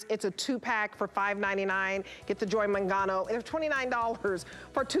readers. It's a 2-pack for $5.99. Get the Joy Mangano. They're $29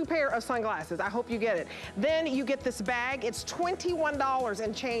 for 2 pair of sunglasses. I hope you get it. Then you get this bag. It's $21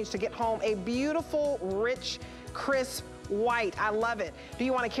 and change to get home a beautiful, rich, crisp white. I love it. Do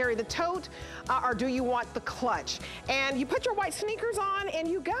you want to carry the tote or do you want the clutch? And you put your white sneakers on and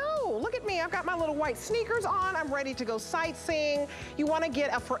you go. Look at me. I've got my little white sneakers on. I'm ready to go sightseeing. You want to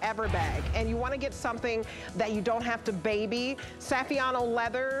get a forever bag and you want to get something that you don't have to baby. Saffiano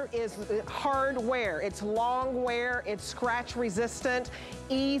leather is hard wear. It's long wear. It's scratch resistant,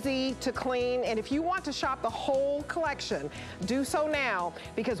 easy to clean. And if you want to shop the whole collection, do so now,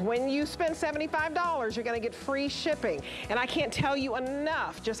 because when you spend $75, you're going to get free shipping. And I can't tell you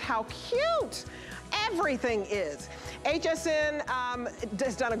enough just how cute everything is. HSN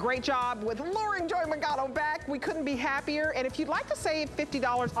has done a great job with luring Joy Mangano back. We couldn't be happier. And if you'd like to save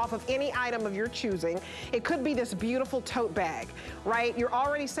 $50 off of any item of your choosing, it could be this beautiful tote bag, right? You're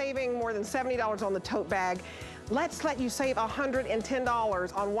already saving more than $70 on the tote bag. Let's let you save $110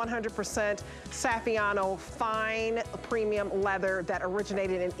 on 100% Saffiano fine premium leather that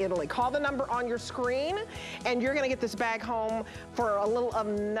originated in Italy. Call the number on your screen and you're gonna get this bag home for a little of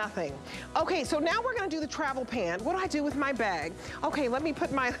nothing. Okay, so now we're gonna do the travel pan. What do I do with my bag? Okay, let me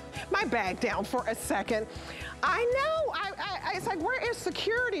put my bag down for a second. I know, it's like, where is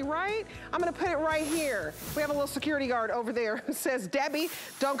security, right? I'm gonna put it right here. We have a little security guard over there who says, Debbie,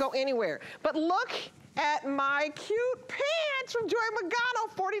 don't go anywhere. But look at my cute pants from Joy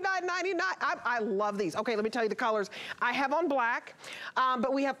Mangano, $49.99. I love these. Okay, let me tell you the colors. I have on black,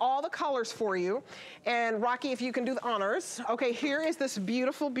 but we have all the colors for you. And Rocky, if you can do the honors. Okay, here is this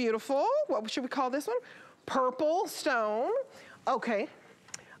beautiful, beautiful, what should we call this one? Purple stone. Okay.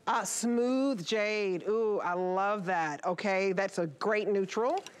 Smooth jade. Ooh, I love that. Okay, that's a great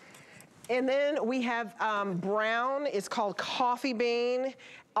neutral. And then we have brown. It's called coffee bean.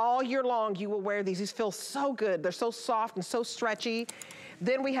 All year long, you will wear these. These feel so good. They're so soft and so stretchy.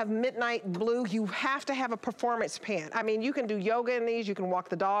 Then we have midnight blue. You have to have a performance pant. I mean, you can do yoga in these. You can walk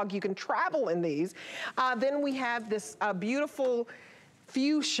the dog. You can travel in these. Then we have this beautiful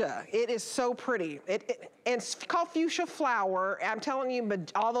fuchsia. It is so pretty. It's called fuchsia flower. I'm telling you,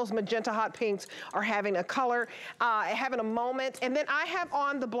 all those magenta hot pinks are having a color, having a moment. And then I have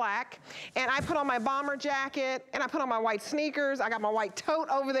on the black, and I put on my bomber jacket, and I put on my white sneakers. I got my white tote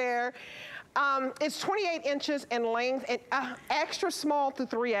over there. It's 28 inches in length and extra small through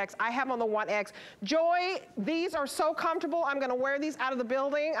 3X. I have on the 1X. Joy, these are so comfortable. I'm gonna wear these out of the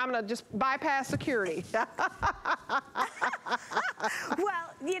building. I'm gonna just bypass security.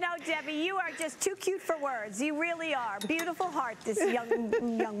 Well, you know, Debbie, you are just too cute for words. You really are. Beautiful heart this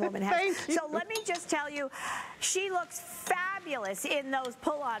young woman has. Thank you. So let me just tell you, she looks fabulous in those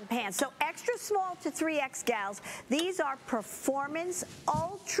pull-on pants. So extra small to 3X gals. These are performance,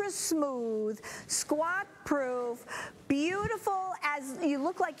 ultra smooth, squat proof, beautiful, as you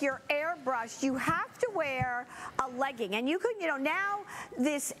look like you're air airbrushed, you have to wear a legging. And you could, you know, now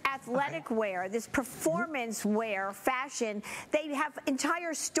this athletic wear, this performance wear fashion, they have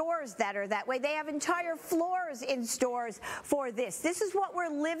entire stores that are that way. They have entire floors in stores for this. This is what we're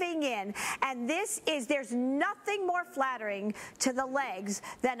living in. And this is, there's nothing more flattering to the legs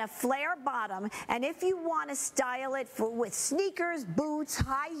than a flare bottom. And if you want to style it with sneakers, boots,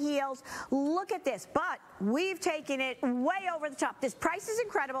 high heels, look at this. But we've taken it way over the top. This price is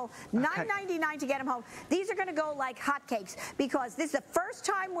incredible. $9.99 to get them home. These are going to go like hotcakes because this is the first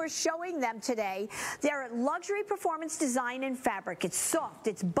time we're showing them today. They're luxury performance design and fabric. It's soft.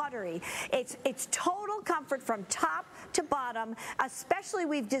 It's buttery. It's total comfort from top to bottom. Especially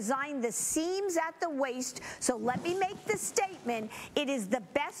we've designed the seams at the waist. So let me make the statement. It is the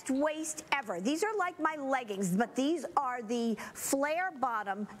best waist ever. These are like my leggings, but these are the flare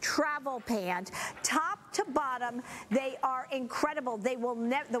bottom travel pant, top to bottom. They are incredible. They will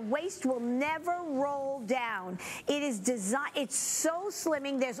the waist will never roll down. It is designed, it's so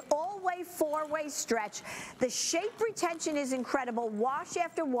slimming. There's all-way, four-way stretch. The shape retention is incredible, wash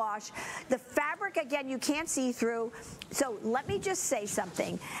after wash. The fabric, again, you can't see through. So let me just say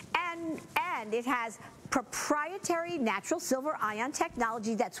something. And it has proprietary natural silver ion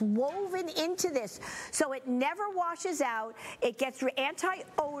technology that's woven into this, so it never washes out. It gets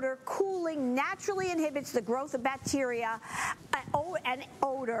anti-odor, cooling, naturally inhibits the growth of bacteria and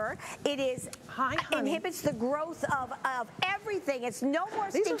odor. It is inhibits the growth of everything. It's no more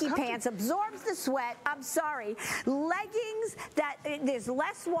stinky pants, absorbs the sweat. I'm sorry. Leggings that there's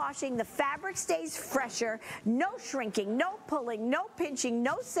less washing, the fabric stays fresher, no shrinking, no pulling, no pinching,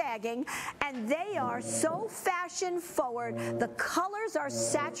 no sagging, and they are so fashion forward. The colors are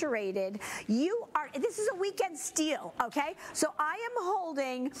saturated. This is a weekend steal, okay? So I'm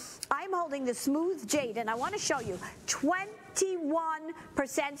holding the smooth jade, and I want to show you 21%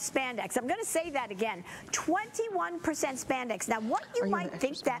 spandex. I'm going to say that again. 21% spandex. Now, what you might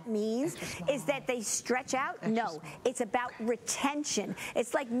think that means is that they stretch out. No, it's about retention.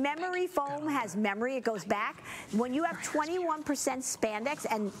 It's like memory foam has memory. It goes back. When you have 21% spandex,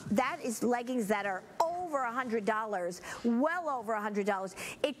 and that is leggings that are over $100, well over $100,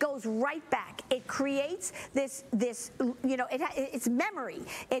 it goes right back. It creates this you know, it's memory.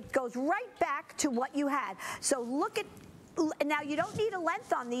 It goes right back to what you had. So look at, now you don't need a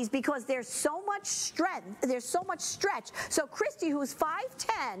length on these because there's so much strength, there's so much stretch. So Christy, who's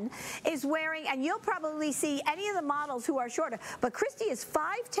 5'10", is wearing, and you'll probably see any of the models who are shorter, but Christy is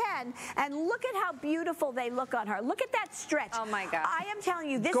 5'10", and look at how beautiful they look on her. Look at that stretch. Oh my God. I am telling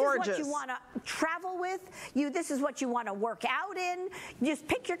you, this Gorgeous. is what you want to travel with. This is what you want to work out in. Just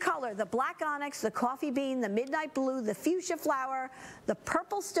pick your color, the black onyx, the coffee bean, the midnight blue, the fuchsia flower, the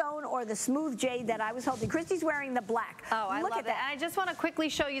purple stone, or the smooth jade that I was holding. Christy's wearing the black. Oh, I love that. And I just want to quickly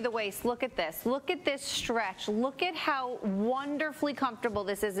show you the waist. Look at this. Look at this stretch. Look at how wonderfully comfortable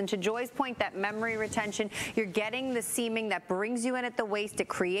this is. And to Joy's point, that memory retention, you're getting the seaming that brings you in at the waist. It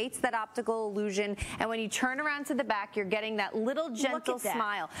creates that optical illusion. And when you turn around to the back, you're getting that little gentle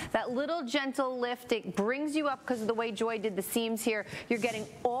smile, that little gentle lift. It brings you up because of the way Joy did the seams here. You're getting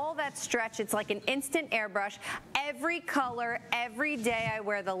all that stretch. It's like an instant airbrush. Every color, every day I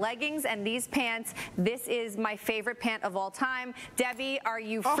wear the leggings and these pants. This is my favorite pant of all time. Debbie, are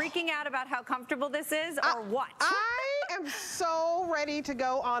you freaking out about how comfortable this is, or what? I am so ready to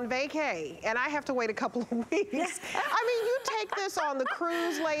go on vacay, and I have to wait a couple of weeks. I mean, you take this on the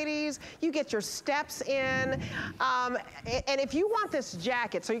cruise, ladies. You get your steps in. And if you want this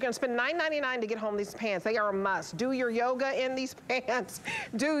jacket, so you're going to spend $9.99 to get home these pants. They are a must. Do your yoga in these pants.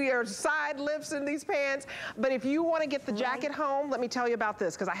 Do your side lifts in these pants. But if you want to get the jacket home, let me tell you about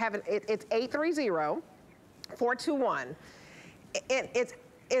this, because I have it. It's 830-421.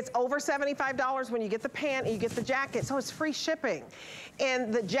 It's over $75 when you get the pant and you get the jacket, so it's free shipping.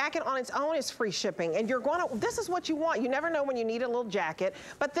 And the jacket on its own is free shipping. And this is what you want. You never know when you need a little jacket,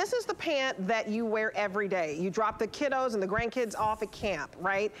 but this is the pant that you wear every day. You drop the kiddos and the grandkids off at camp,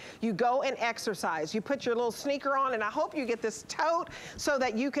 right? You go and exercise. You put your little sneaker on, and I hope you get this tote so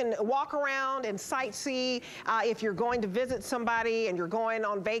that you can walk around and sightsee. If you're going to visit somebody and you're going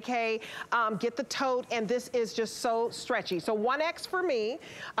on vacay, get the tote, and this is just so stretchy. So 1X for me.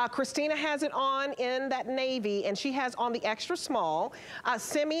 Christina has it on in that navy, and she has on the extra small.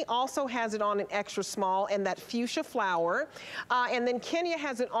 Simi also has it on an extra small in that fuchsia flower. And then Kenya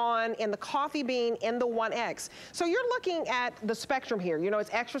has it on in the coffee bean in the 1X. So you're looking at the spectrum here. You know, it's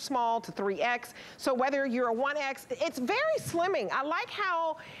extra small to 3X. So whether you're a 1X, it's very slimming. I like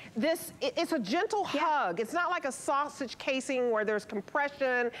how it's a gentle hug. It's not like a sausage casing where there's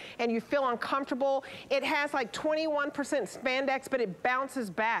compression and you feel uncomfortable. It has like 21% spandex, but it bounces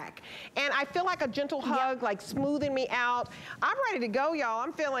back. And I feel like a gentle hug, like smoothing me out. I'm ready to go, y'all.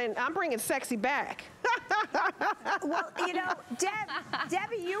 I'm bringing sexy back. Well, you know,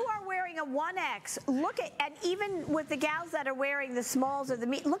 Debbie, you are wearing a 1X. Look at, and even with the gals that are wearing the smalls or the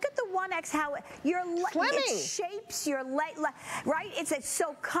look at the 1X, how it shapes your leg, right? It's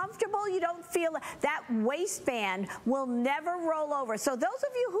so comfortable. You don't feel that waistband will never roll over. So those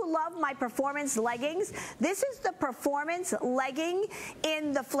of you who love my performance leggings, this is the performance legging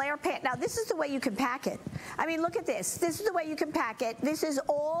in the flare pant. Now, this is the way you can pack it. I mean, look at this. This is the way you can pack it. This is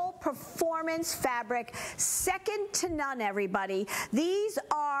all performance fabric, second to none, everybody. These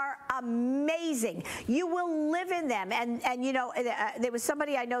are amazing. You will live in them. And you know, there was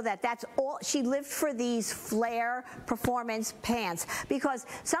somebody I know that's all, she lived for these flare performance pants, because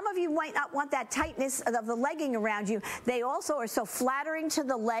some of you might not want that tightness of the legging around you. They also are so flattering to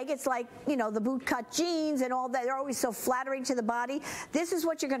the leg. It's like, you know, the boot cut jeans and all that. They're always so flattering to the body. This is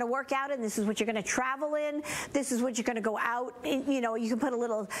what you're going to work out in. This is what you're going to travel in. This is what you're going to go out in. You know, you can put a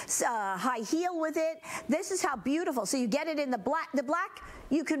little high heel with it. This is how beautiful. So you get it in the black. The black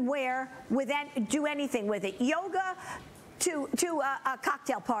you can wear with do anything with it. Yoga to a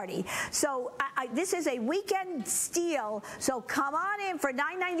cocktail party. So this is a weekend steal. So come on in for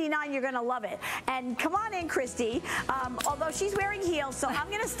 $9.99. You're gonna love it. And come on in, Christy. Although she's wearing heels, so I'm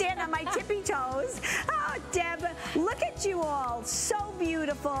gonna stand on my tippy toes. Oh, Deb, look at you all. So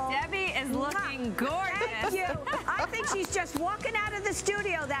beautiful. Debbie is looking gorgeous. Thank you. I think she's just walking out of the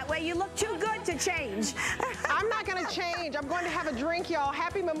studio that way. You look too good to change. I'm not gonna change. I'm going to have a drink, y'all.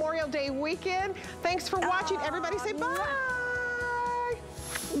 Happy Memorial Day weekend. Thanks for watching. Everybody say bye.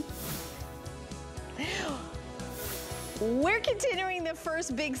 We're continuing the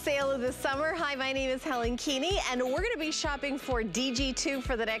first big sale of the summer. Hi, my name is Helen Keeney, and we're going to be shopping for DG2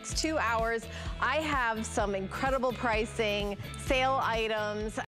 for the next 2 hours. I have some incredible pricing, sale items,